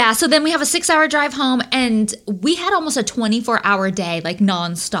 Yeah, so then we have a 6-hour drive home and we had almost a 24-hour day, like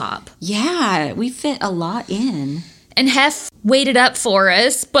nonstop. Yeah, we fit a lot in. And Hef waited up for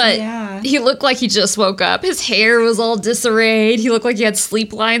us, but he looked like he just woke up. His hair was all disarrayed. He looked like he had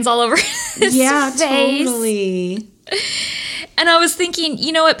sleep lines all over his face. Totally. And I was thinking,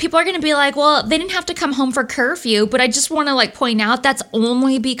 you know what? People are going to be like, well, they didn't have to come home for curfew. But I just want to like point out that's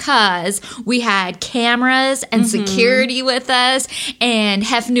only because we had cameras and security with us. And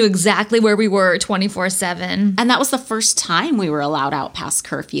Hef knew exactly where we were 24/7. And that was the first time we were allowed out past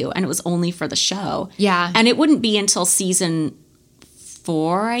curfew. And it was only for the show. Yeah. And it wouldn't be until season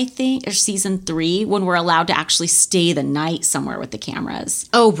 4, I think, or season 3, when we're allowed to actually stay the night somewhere with the cameras.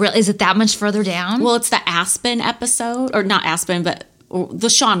 Oh, really? Is it that much further down? Well, it's the Aspen episode, or not Aspen, but the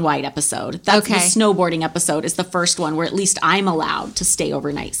Shaun White episode. That's the snowboarding episode is the first one where at least I'm allowed to stay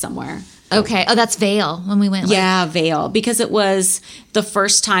overnight somewhere. Okay. Oh, that's Vail when we went. Yeah, Vail. Because it was the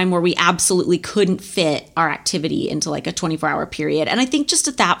first time where we absolutely couldn't fit our activity into like a 24-hour period. And I think just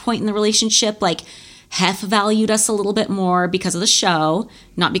at that point in the relationship, like Hef valued us a little bit more because of the show,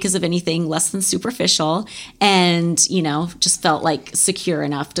 not because of anything less than superficial. And, you know, just felt like secure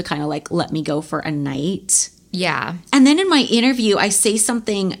enough to kind of like let me go for a night. Yeah. And then in my interview, I say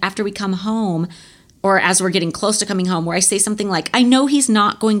something after we come home, or as we're getting close to coming home, where I say something like, I know he's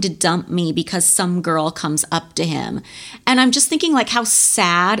not going to dump me because some girl comes up to him. And I'm just thinking like how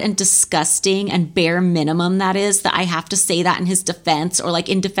sad and disgusting and bare minimum that is, that I have to say that in his defense, or like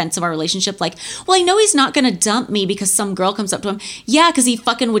in defense of our relationship. Like, well, I know he's not going to dump me because some girl comes up to him. Yeah, because he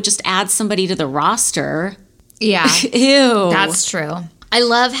fucking would just add somebody to the roster. Yeah. Ew. That's true. I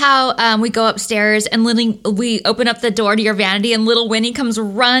love how we go upstairs and we open up the door to your vanity and little Winnie comes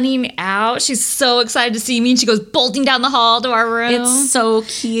running out. She's so excited to see me and she goes bolting down the hall to our room. It's so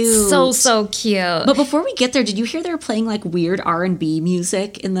cute. So cute. But before we get there, did you hear they were playing like weird R&B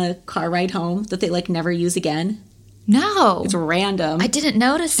music in the car ride home that they like never use again? No. It's random. I didn't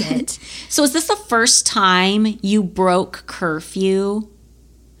notice it. So is this the first time you broke curfew?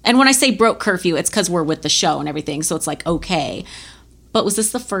 And when I say broke curfew, it's because we're with the show and everything, so it's like okay. But was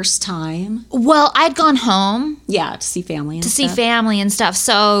this the first time? Well, I'd gone home. Yeah, to see family and stuff. To see family and stuff.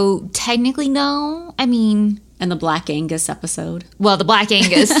 So technically, no. I mean... And the Black Angus episode. Well, the Black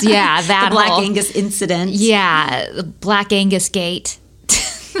Angus, yeah. That the Black Angus incident. Yeah, the Black Angus gate.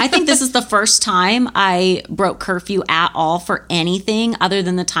 I think this is the first time I broke curfew at all for anything other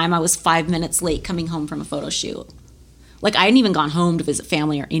than the time I was 5 minutes late coming home from a photo shoot. Like, I hadn't even gone home to visit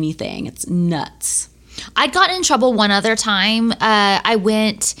family or anything. It's nuts. I'd gotten in trouble one other time. I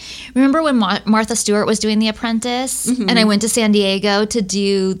went, remember when Martha Stewart was doing The Apprentice? Mm-hmm. And I went to San Diego to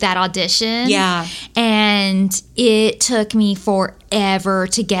do that audition. Yeah. And it took me forever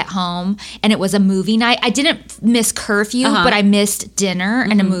to get home. And it was a movie night. I didn't miss curfew, but I missed dinner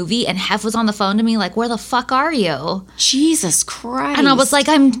and a movie. And Hef was on the phone to me like, where the fuck are you? Jesus Christ. And I was like,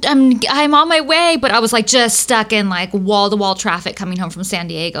 I'm on my way. But I was like just stuck in like wall-to-wall traffic coming home from San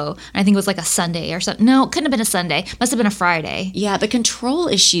Diego. And I think it was like a Sunday or something. No, it couldn't have been a Sunday. Must have been a Friday. Yeah, the control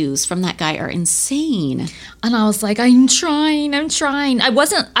issues from that guy are insane. And I was like, I'm trying.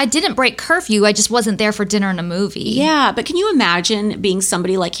 I didn't break curfew. I just wasn't there for dinner and a movie. Yeah, but can you imagine being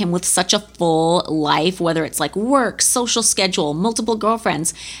somebody like him with such a full life, whether it's like work, social schedule, multiple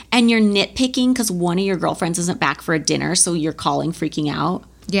girlfriends, and you're nitpicking because one of your girlfriends isn't back for a dinner, so you're calling, freaking out?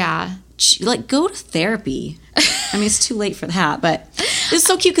 Yeah. Like, go to therapy. I mean, it's too late for that, but it's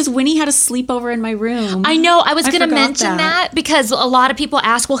so cute because Winnie had a sleepover in my room. I know. I was going to mention that because a lot of people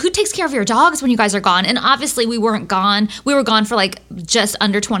ask, well, who takes care of your dogs when you guys are gone? And obviously we weren't gone. We were gone for like just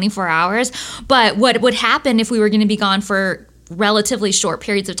under 24 hours. But what would happen if we were going to be gone for relatively short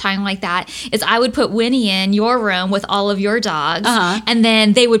periods of time like that is I would put Winnie in your room with all of your dogs and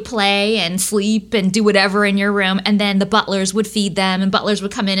then they would play and sleep and do whatever in your room, and then the butlers would feed them and butlers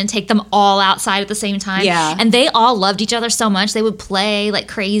would come in and take them all outside at the same time. Yeah. And they all loved each other so much. They would play like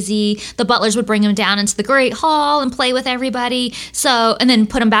crazy. The butlers would bring them down into the great hall and play with everybody. So, and then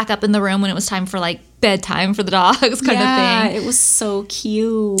put them back up in the room when it was time for like bedtime for the dogs kind of thing. Yeah, it was so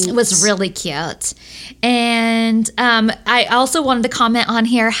cute. It was really cute. And I also wanted to comment on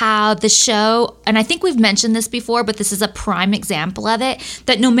here how the show, and I think we've mentioned this before, but this is a prime example of it,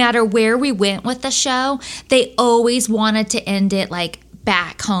 that no matter where we went with the show, they always wanted to end it like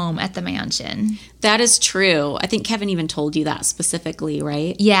back home at the mansion. That is true. I think Kevin even told you that specifically,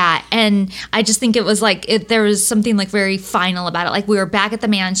 right? Yeah, and I just think it was like, there was something like very final about it. Like we were back at the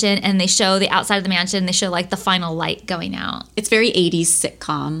mansion and they show the outside of the mansion and they show like the final light going out. It's very 80s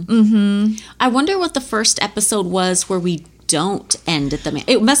sitcom. Mm-hmm. I wonder what the first episode was where we don't end at the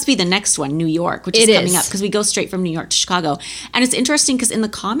mansion. It must be the next one, New York, which is coming up because we go straight from New York to Chicago. And it's interesting because in the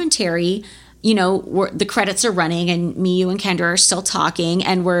commentary, you know, the credits are running and me, you, and Kendra are still talking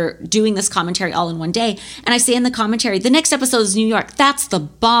and we're doing this commentary all in one day. And I say in the commentary, the next episode is New York. That's the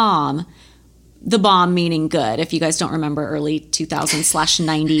bomb. The bomb meaning good, if you guys don't remember early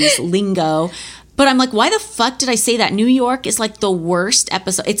 2000s/90s lingo. But I'm like, why the fuck did I say that? New York is like the worst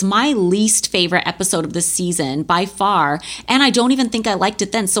episode. It's my least favorite episode of the season by far. And I don't even think I liked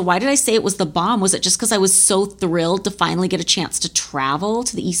it then. So why did I say it was the bomb? Was it just because I was so thrilled to finally get a chance to travel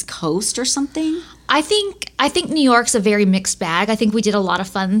to the East Coast or something? I think New York's a very mixed bag. I think we did a lot of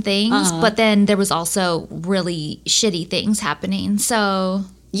fun things, but then there was also really shitty things happening. So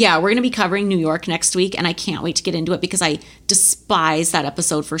yeah, we're going to be covering New York next week, and I can't wait to get into it because I despise that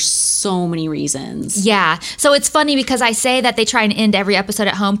episode for so many reasons. Yeah. So it's funny because I say that they try and end every episode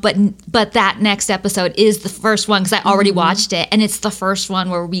at home, but that next episode is the first one because I already watched it, and it's the first one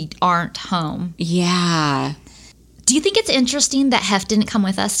where we aren't home. Yeah. Do you think it's interesting that Hef didn't come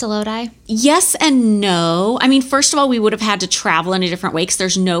with us to Lodi? Yes and no. I mean, first of all, we would have had to travel in a different way because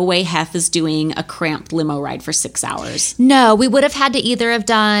there's no way Hef is doing a cramped limo ride for 6 hours. No, we would have had to either have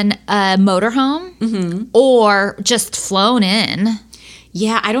done a motorhome or just flown in.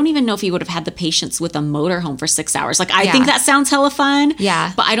 Yeah, I don't even know if he would have had the patience with a motorhome for 6 hours. Like, I think that sounds hella fun.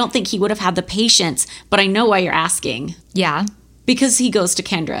 Yeah. But I don't think he would have had the patience. But I know why you're asking. Yeah. Because he goes to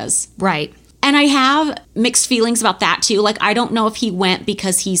Kendra's. Right. And I have mixed feelings about that too. Like, I don't know if he went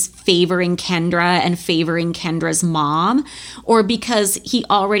because he's favoring Kendra and favoring Kendra's mom, or because he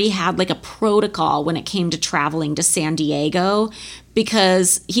already had like a protocol when it came to traveling to San Diego,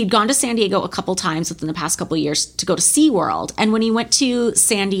 because he'd gone to San Diego a couple times within the past couple of years to go to SeaWorld. And when he went to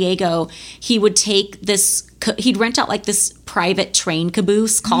San Diego, he would take he'd rent out like this private train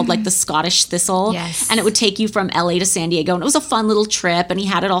caboose called like the Scottish Thistle. Yes. And it would take you from LA to San Diego. And it was a fun little trip, and he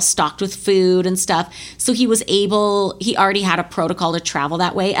had it all stocked with food and stuff. So he already had a protocol to travel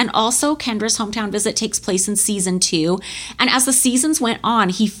that way. And also Kendra's hometown visit takes place in season 2. And as the seasons went on,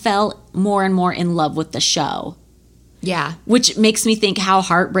 he fell more and more in love with the show. Yeah. Which makes me think how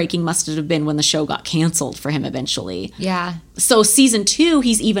heartbreaking must it have been when the show got canceled for him eventually. Yeah. So season 2,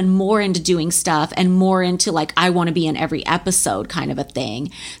 he's even more into doing stuff and more into like, I want to be in every episode kind of a thing.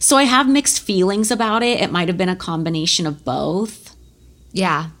 So I have mixed feelings about it. It might have been a combination of both.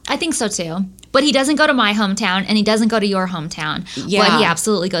 Yeah, I think so too. But he doesn't go to my hometown and he doesn't go to your hometown. Yeah. But he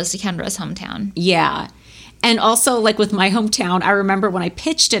absolutely goes to Kendra's hometown. Yeah. And also like with my hometown, I remember when I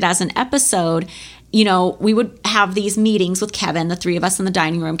pitched it as an episode, you know, we would have these meetings with Kevin, the 3 of us in the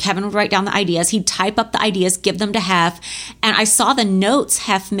dining room. Kevin would write down the ideas. He'd type up the ideas, give them to Hef. And I saw the notes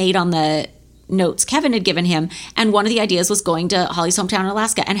Hef made on the notes Kevin had given him. And one of the ideas was going to Holly's hometown in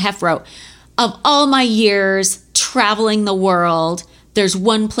Alaska. And Hef wrote, of all my years traveling the world, there's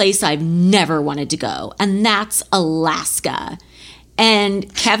one place I've never wanted to go. And that's Alaska.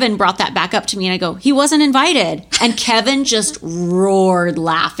 And Kevin brought that back up to me and I go, he wasn't invited. And Kevin just roared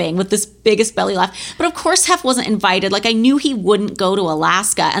laughing with this biggest belly laugh. But of course Hef wasn't invited. Like I knew he wouldn't go to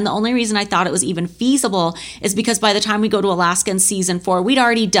Alaska. And the only reason I thought it was even feasible is because by the time we go to Alaska in season 4, we'd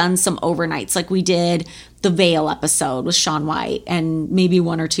already done some overnights. Like we did the Veil episode with Shaun White and maybe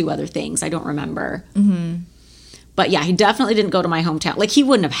 1 or 2 other things. I don't remember. Mm-hmm. But yeah, he definitely didn't go to my hometown. Like he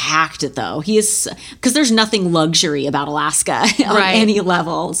wouldn't have hacked it though. Because there's nothing luxury about Alaska on any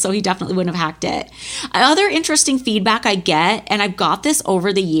level. So he definitely wouldn't have hacked it. Other interesting feedback I get, and I've got this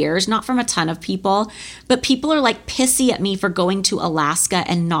over the years, not from a ton of people, but people are like pissy at me for going to Alaska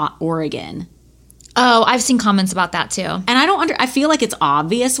and not Oregon. Oh, I've seen comments about that too. And I feel like it's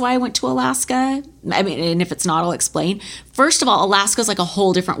obvious why I went to Alaska. I mean, and if it's not, I'll explain. First of all, Alaska's like a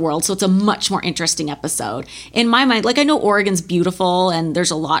whole different world, so it's a much more interesting episode. In my mind, like I know Oregon's beautiful and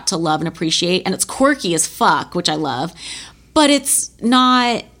there's a lot to love and appreciate, and it's quirky as fuck, which I love, but it's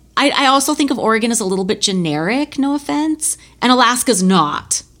not... I also think of Oregon as a little bit generic, no offense, and Alaska's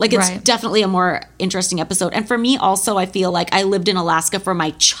not. Like, it's definitely a more interesting episode. And for me also, I feel like I lived in Alaska for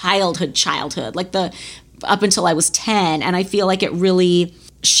my childhood, like up until I was 10, and I feel like it really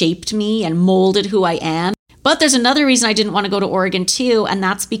shaped me and molded who I am. But there's another reason I didn't want to go to Oregon too, and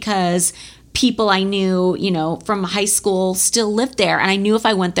that's because people I knew, you know, from high school still lived there, and I knew if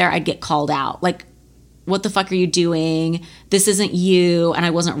I went there, I'd get called out. Like, what the fuck are you doing? This isn't you. And I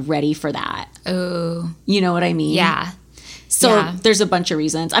wasn't ready for that. Oh. You know what I mean? Yeah. So there's a bunch of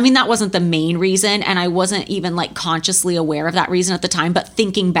reasons. I mean, that wasn't the main reason, and I wasn't even like consciously aware of that reason at the time. But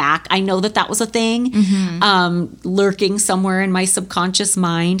thinking back, I know that was a thing lurking somewhere in my subconscious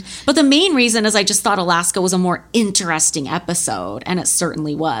mind. But the main reason is I just thought Alaska was a more interesting episode, and it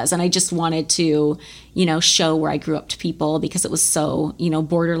certainly was. And I just wanted to, you know, show where I grew up to people because it was so, you know,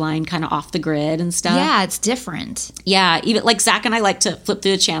 borderline kind of off the grid and stuff. Yeah, it's different. Yeah, even like Zach and I like to flip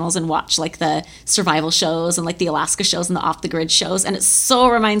through the channels and watch like the survival shows and like the Alaska shows and the off the grid shows, and it so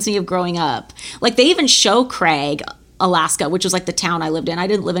reminds me of growing up. Like they even show Craig, Alaska, which was like the town I lived in. I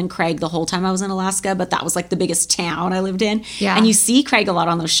didn't live in Craig the whole time I was in Alaska, but that was like the biggest town I lived in. Yeah. And you see Craig a lot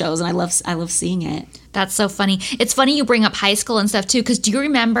on those shows, and I love seeing it. That's so funny. It's funny you bring up high school and stuff too, because do you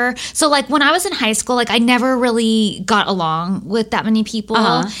remember? So like when I was in high school, like I never really got along with that many people.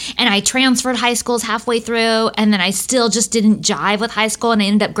 And I transferred high schools halfway through, and then I still just didn't jive with high school, and I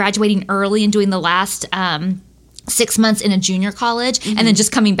ended up graduating early and doing the last 6 months in a junior college and then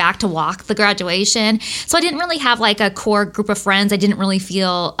just coming back to walk the graduation. So I didn't really have like a core group of friends. I didn't really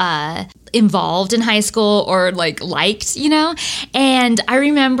feel involved in high school or like liked, And I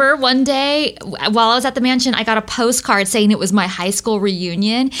remember one day while I was at the mansion, I got a postcard saying it was my high school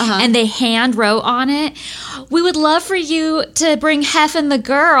reunion, and they hand wrote on it, "We would love for you to bring Hef and the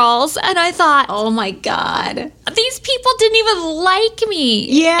girls." And I thought, oh my God, these people didn't even like me.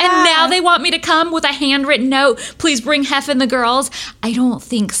 Yeah. And now they want me to come with a handwritten note, "Please bring Hef and the girls." I don't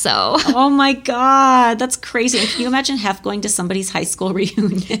think so. Oh my God, that's crazy. And can you imagine Hef going to somebody's high school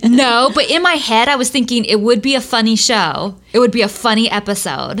reunion? No, but in my head, I was thinking it would be a funny show. It would be a funny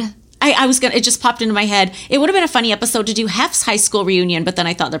episode. It just popped into my head. It would have been a funny episode to do Hef's high school reunion, but then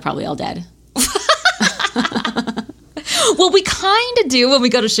I thought they're probably all dead. Well, we kind of do when we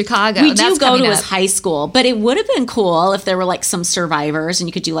go to Chicago. We do go to his high school, but it would have been cool if there were like some survivors and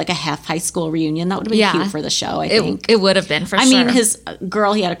you could do like a Hef high school reunion. That would have been cute for the show, I think. It would have been for sure. I mean, his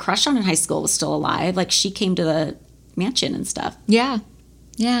girl he had a crush on in high school was still alive. Like she came to the mansion and stuff. Yeah.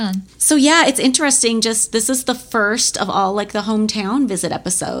 Yeah. So yeah, it's interesting. Just this is the first of all like the hometown visit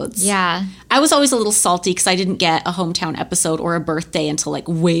episodes. Yeah. I was always a little salty because I didn't get a hometown episode or a birthday until like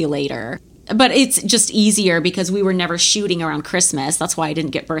way later. But it's just easier because we were never shooting around Christmas. That's why I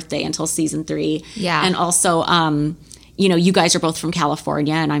didn't get birthday until season 3. Yeah. And also, you guys are both from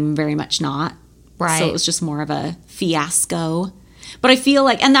California and I'm very much not. Right. So it was just more of a fiasco. But I feel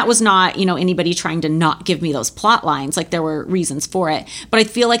like, and that was not, anybody trying to not give me those plot lines. Like there were reasons for it. But I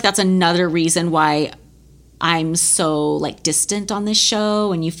feel like that's another reason why I'm so like distant on this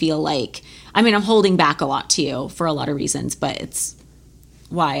show. And you feel like, I'm holding back a lot too for a lot of reasons, but it's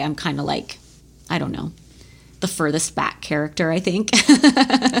why I'm kind of like, I don't know, the furthest back character, I think.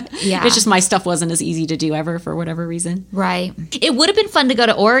 Yeah. It's just my stuff wasn't as easy to do ever for whatever reason. Right. It would have been fun to go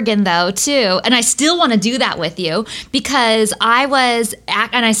to Oregon, though, too. And I still want to do that with you because I was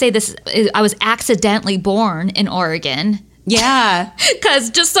accidentally born in Oregon. Yeah. Because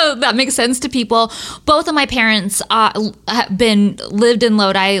just so that makes sense to people, both of my parents lived in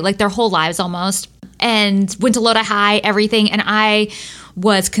Lodi like their whole lives almost and went to Lodi High, everything. And I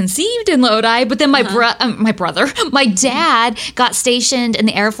was conceived in Lodi, but then my dad got stationed in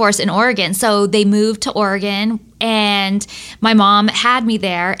the Air Force in Oregon. So they moved to Oregon and my mom had me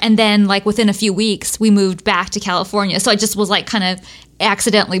there. And then like within a few weeks, we moved back to California. So I just was like kind of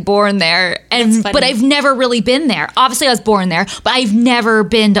accidentally born there. But I've never really been there. Obviously I was born there, but I've never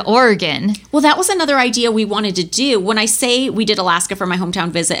been to Oregon. Well, that was another idea we wanted to do. When I say we did Alaska for my hometown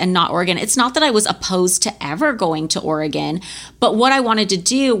visit and not Oregon, it's not that I was opposed to ever going to Oregon, but what I wanted to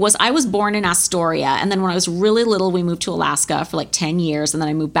do was I was born in Astoria, and then when I was really little, we moved to Alaska for like 10 years, and then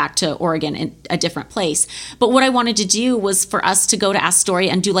I moved back to Oregon in a different place. But what I wanted to do was for us to go to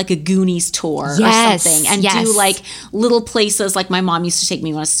Astoria and do like a Goonies tour or something, and do like little places like my mom used to take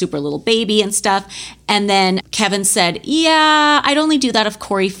me when I was a super little baby and stuff. And then Kevin said, yeah, I'd only do that if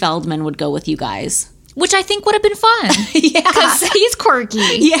Corey Feldman would go with you guys. Which I think would have been fun. Yeah. Because he's quirky.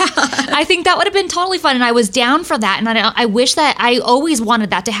 Yeah. I think that would have been totally fun. And I was down for that. And I wish that I always wanted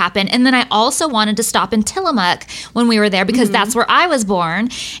that to happen. And then I also wanted to stop in Tillamook when we were there because that's where I was born.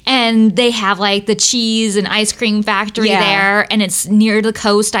 And they have like the cheese and ice cream factory there. And it's near the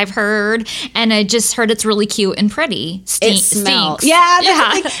coast, I've heard. And I just heard it's really cute and pretty. Stinks.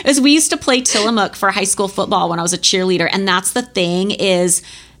 Yeah. As we used to play Tillamook for high school football when I was a cheerleader. And that's the thing is,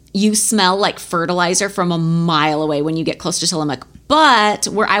 you smell like fertilizer from a mile away when you get close to Tillamook. But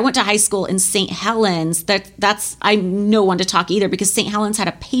where I went to high school in St. Helens, that's I'm no one to talk either because St. Helens had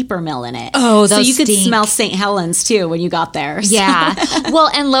a paper mill in it. Oh, those so you stink. could smell St. Helens too when you got there. So. Yeah. Well,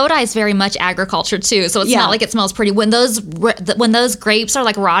 and Lodi is very much agriculture too, so it's not like it smells pretty. When those grapes are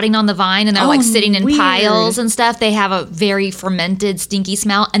like rotting on the vine and they're like sitting in piles and stuff, they have a very fermented, stinky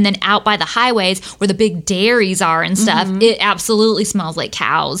smell. And then out by the highways where the big dairies are and stuff, it absolutely smells like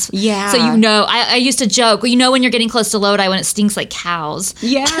cows. Yeah. So I used to joke, when you're getting close to Lodi when it stinks like cows.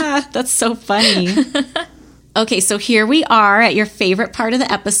 Yeah, that's so funny. Okay, so here we are at your favorite part of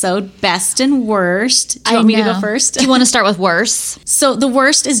the episode, best and worst. Do you want me to go first? Do you want to start with worst? So the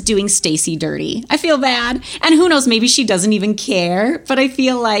worst is doing Stacy dirty. I feel bad. And who knows, maybe she doesn't even care. But I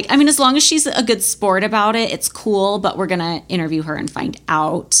feel like, as long as she's a good sport about it, it's cool. But we're going to interview her and find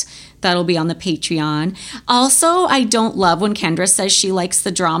out. That'll be on the Patreon. Also, I don't love when Kendra says she likes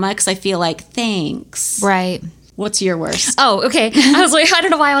the drama because I feel like, thanks. Right. What's your worst? Oh, okay. I don't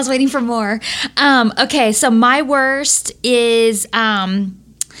know why I was waiting for more. Okay, so my worst is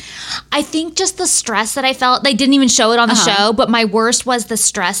I think just the stress that I felt. They didn't even show it on the show, but my worst was the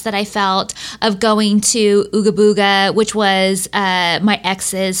stress that I felt of going to Ooga Booga, which was my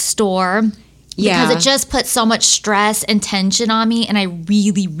ex's store. Because it just put so much stress and tension on me, and I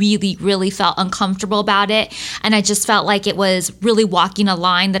really, really, really felt uncomfortable about it. And I just felt like it was really walking a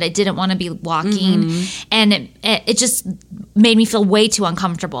line that I didn't want to be walking, and it just made me feel way too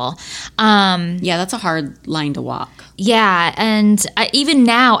uncomfortable. Yeah, that's a hard line to walk. Yeah, and even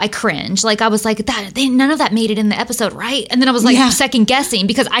now I cringe. Like I was like, none of that made it in the episode, right? And then I was like second guessing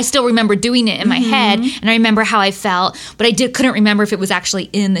because I still remember doing it in my head, and I remember how I felt, but I couldn't remember if it was actually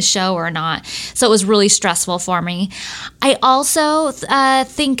in the show or not. So it was really stressful for me. I also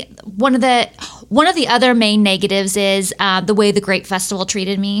think one of the other main negatives is the way the Grape Festival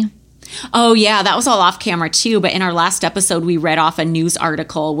treated me. Oh, yeah, that was all off camera too. But in our last episode, we read off a news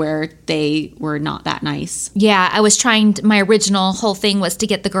article where they were not that nice. Yeah, my original whole thing was to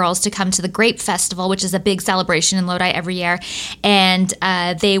get the girls to come to the Grape Festival, which is a big celebration in Lodi every year. And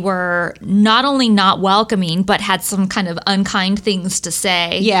they were not only not welcoming, but had some kind of unkind things to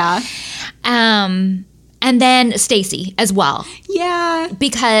say. Yeah. And then Stacy as well. Yeah.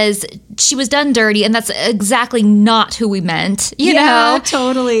 Because she was done dirty, and that's exactly not who we meant, you know?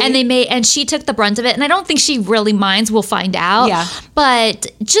 Totally. And she took the brunt of it, and I don't think she really minds. We'll find out. Yeah.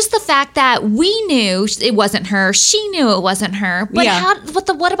 But just the fact that we knew it wasn't her, she knew it wasn't her.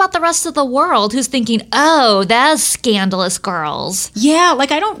 But what about the rest of the world who's thinking, oh, those scandalous girls? Yeah,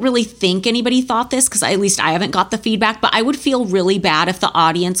 like I don't really think anybody thought this because at least I haven't got the feedback, but I would feel really bad if the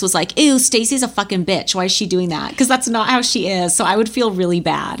audience was like, ew, Stacey's a fucking bitch. Why is she doing that? Because that's not how she is. So I would feel really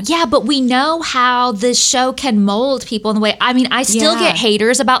bad. Yeah, but we know how this show can mold people in the way. I mean, I still get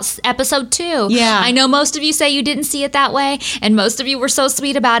haters about episode 2. Yeah. I know most of you say you didn't see it that way, and most of you were so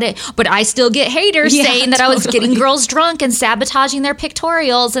sweet about it, but I still get haters saying that I was getting girls drunk and sabotaging their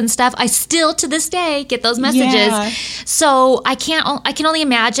pictorials and stuff. I still, to this day, get those messages. Yeah. So I can only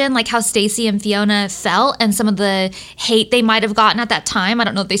imagine like how Stacey and Fiona felt and some of the hate they might have gotten at that time. I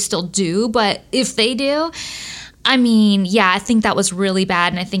don't know if they still do, but if they do, I mean, yeah, I think that was really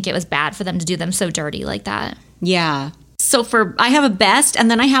bad, and I think it was bad for them to do them so dirty like that. Yeah. So I have a best,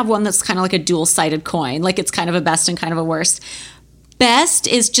 and then I have one that's kind of like a dual-sided coin. Like it's kind of a best and kind of a worst. Best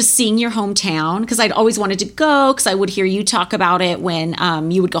is just seeing your hometown, because I'd always wanted to go because I would hear you talk about it when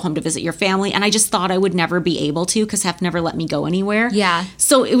you would go home to visit your family, and I just thought I would never be able to because Hef never let me go anywhere. Yeah.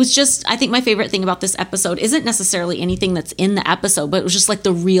 So it was just, I think my favorite thing about this episode isn't necessarily anything that's in the episode, but it was just like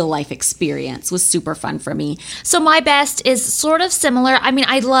the real life experience was super fun for me. So my best is sort of similar. I mean,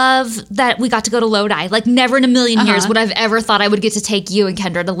 I love that we got to go to Lodi. Like never in a million years would I've ever thought I would get to take you and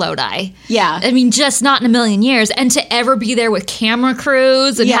Kendra to Lodi. Yeah. I mean, just not in a million years. And to ever be there with camera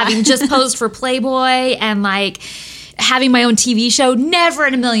crews and having just posed for Playboy and like having my own TV show, never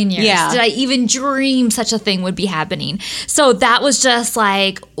in a million years did I even dream such a thing would be happening. So that was just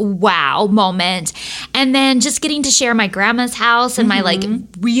like, wow moment. And then just getting to share my grandma's house and my like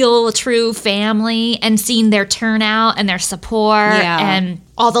real true family and seeing their turnout and their support and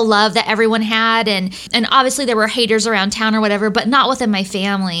all the love that everyone had. And obviously there were haters around town or whatever, but not within my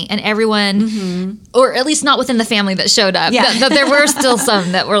family, and everyone, or at least not within the family that showed up. Yeah. There were still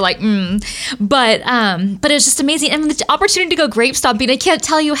some that were like, But it was just amazing. And the opportunity to go grape stomping, I can't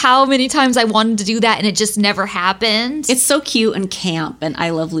tell you how many times I wanted to do that, and it just never happened. It's so cute and camp, and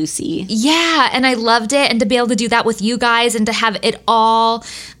I love Lucy. Yeah, and I loved it, and to be able to do that with you guys and to have it all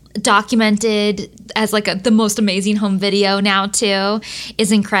documented as like the most amazing home video now too is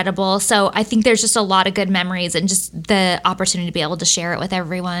incredible. So I think there's just a lot of good memories, and just the opportunity to be able to share it with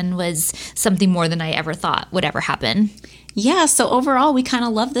everyone was something more than I ever thought would ever happen. Yeah, so overall, we kind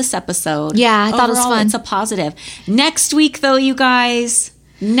of love this episode. Yeah, I thought it was fun. It's a positive. Next week, though, you guys,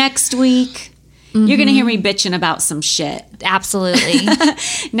 you're going to hear me bitching about some shit. Absolutely.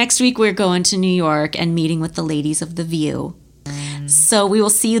 Next week, we're going to New York and meeting with the ladies of The View. So we will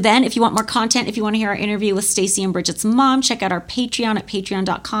see you then. If you want more content, if you want to hear our interview with Stacey and Bridget's mom, check out our Patreon at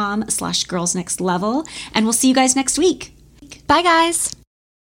patreon.com/girlsnextlevel. And we'll see you guys next week. Bye, guys.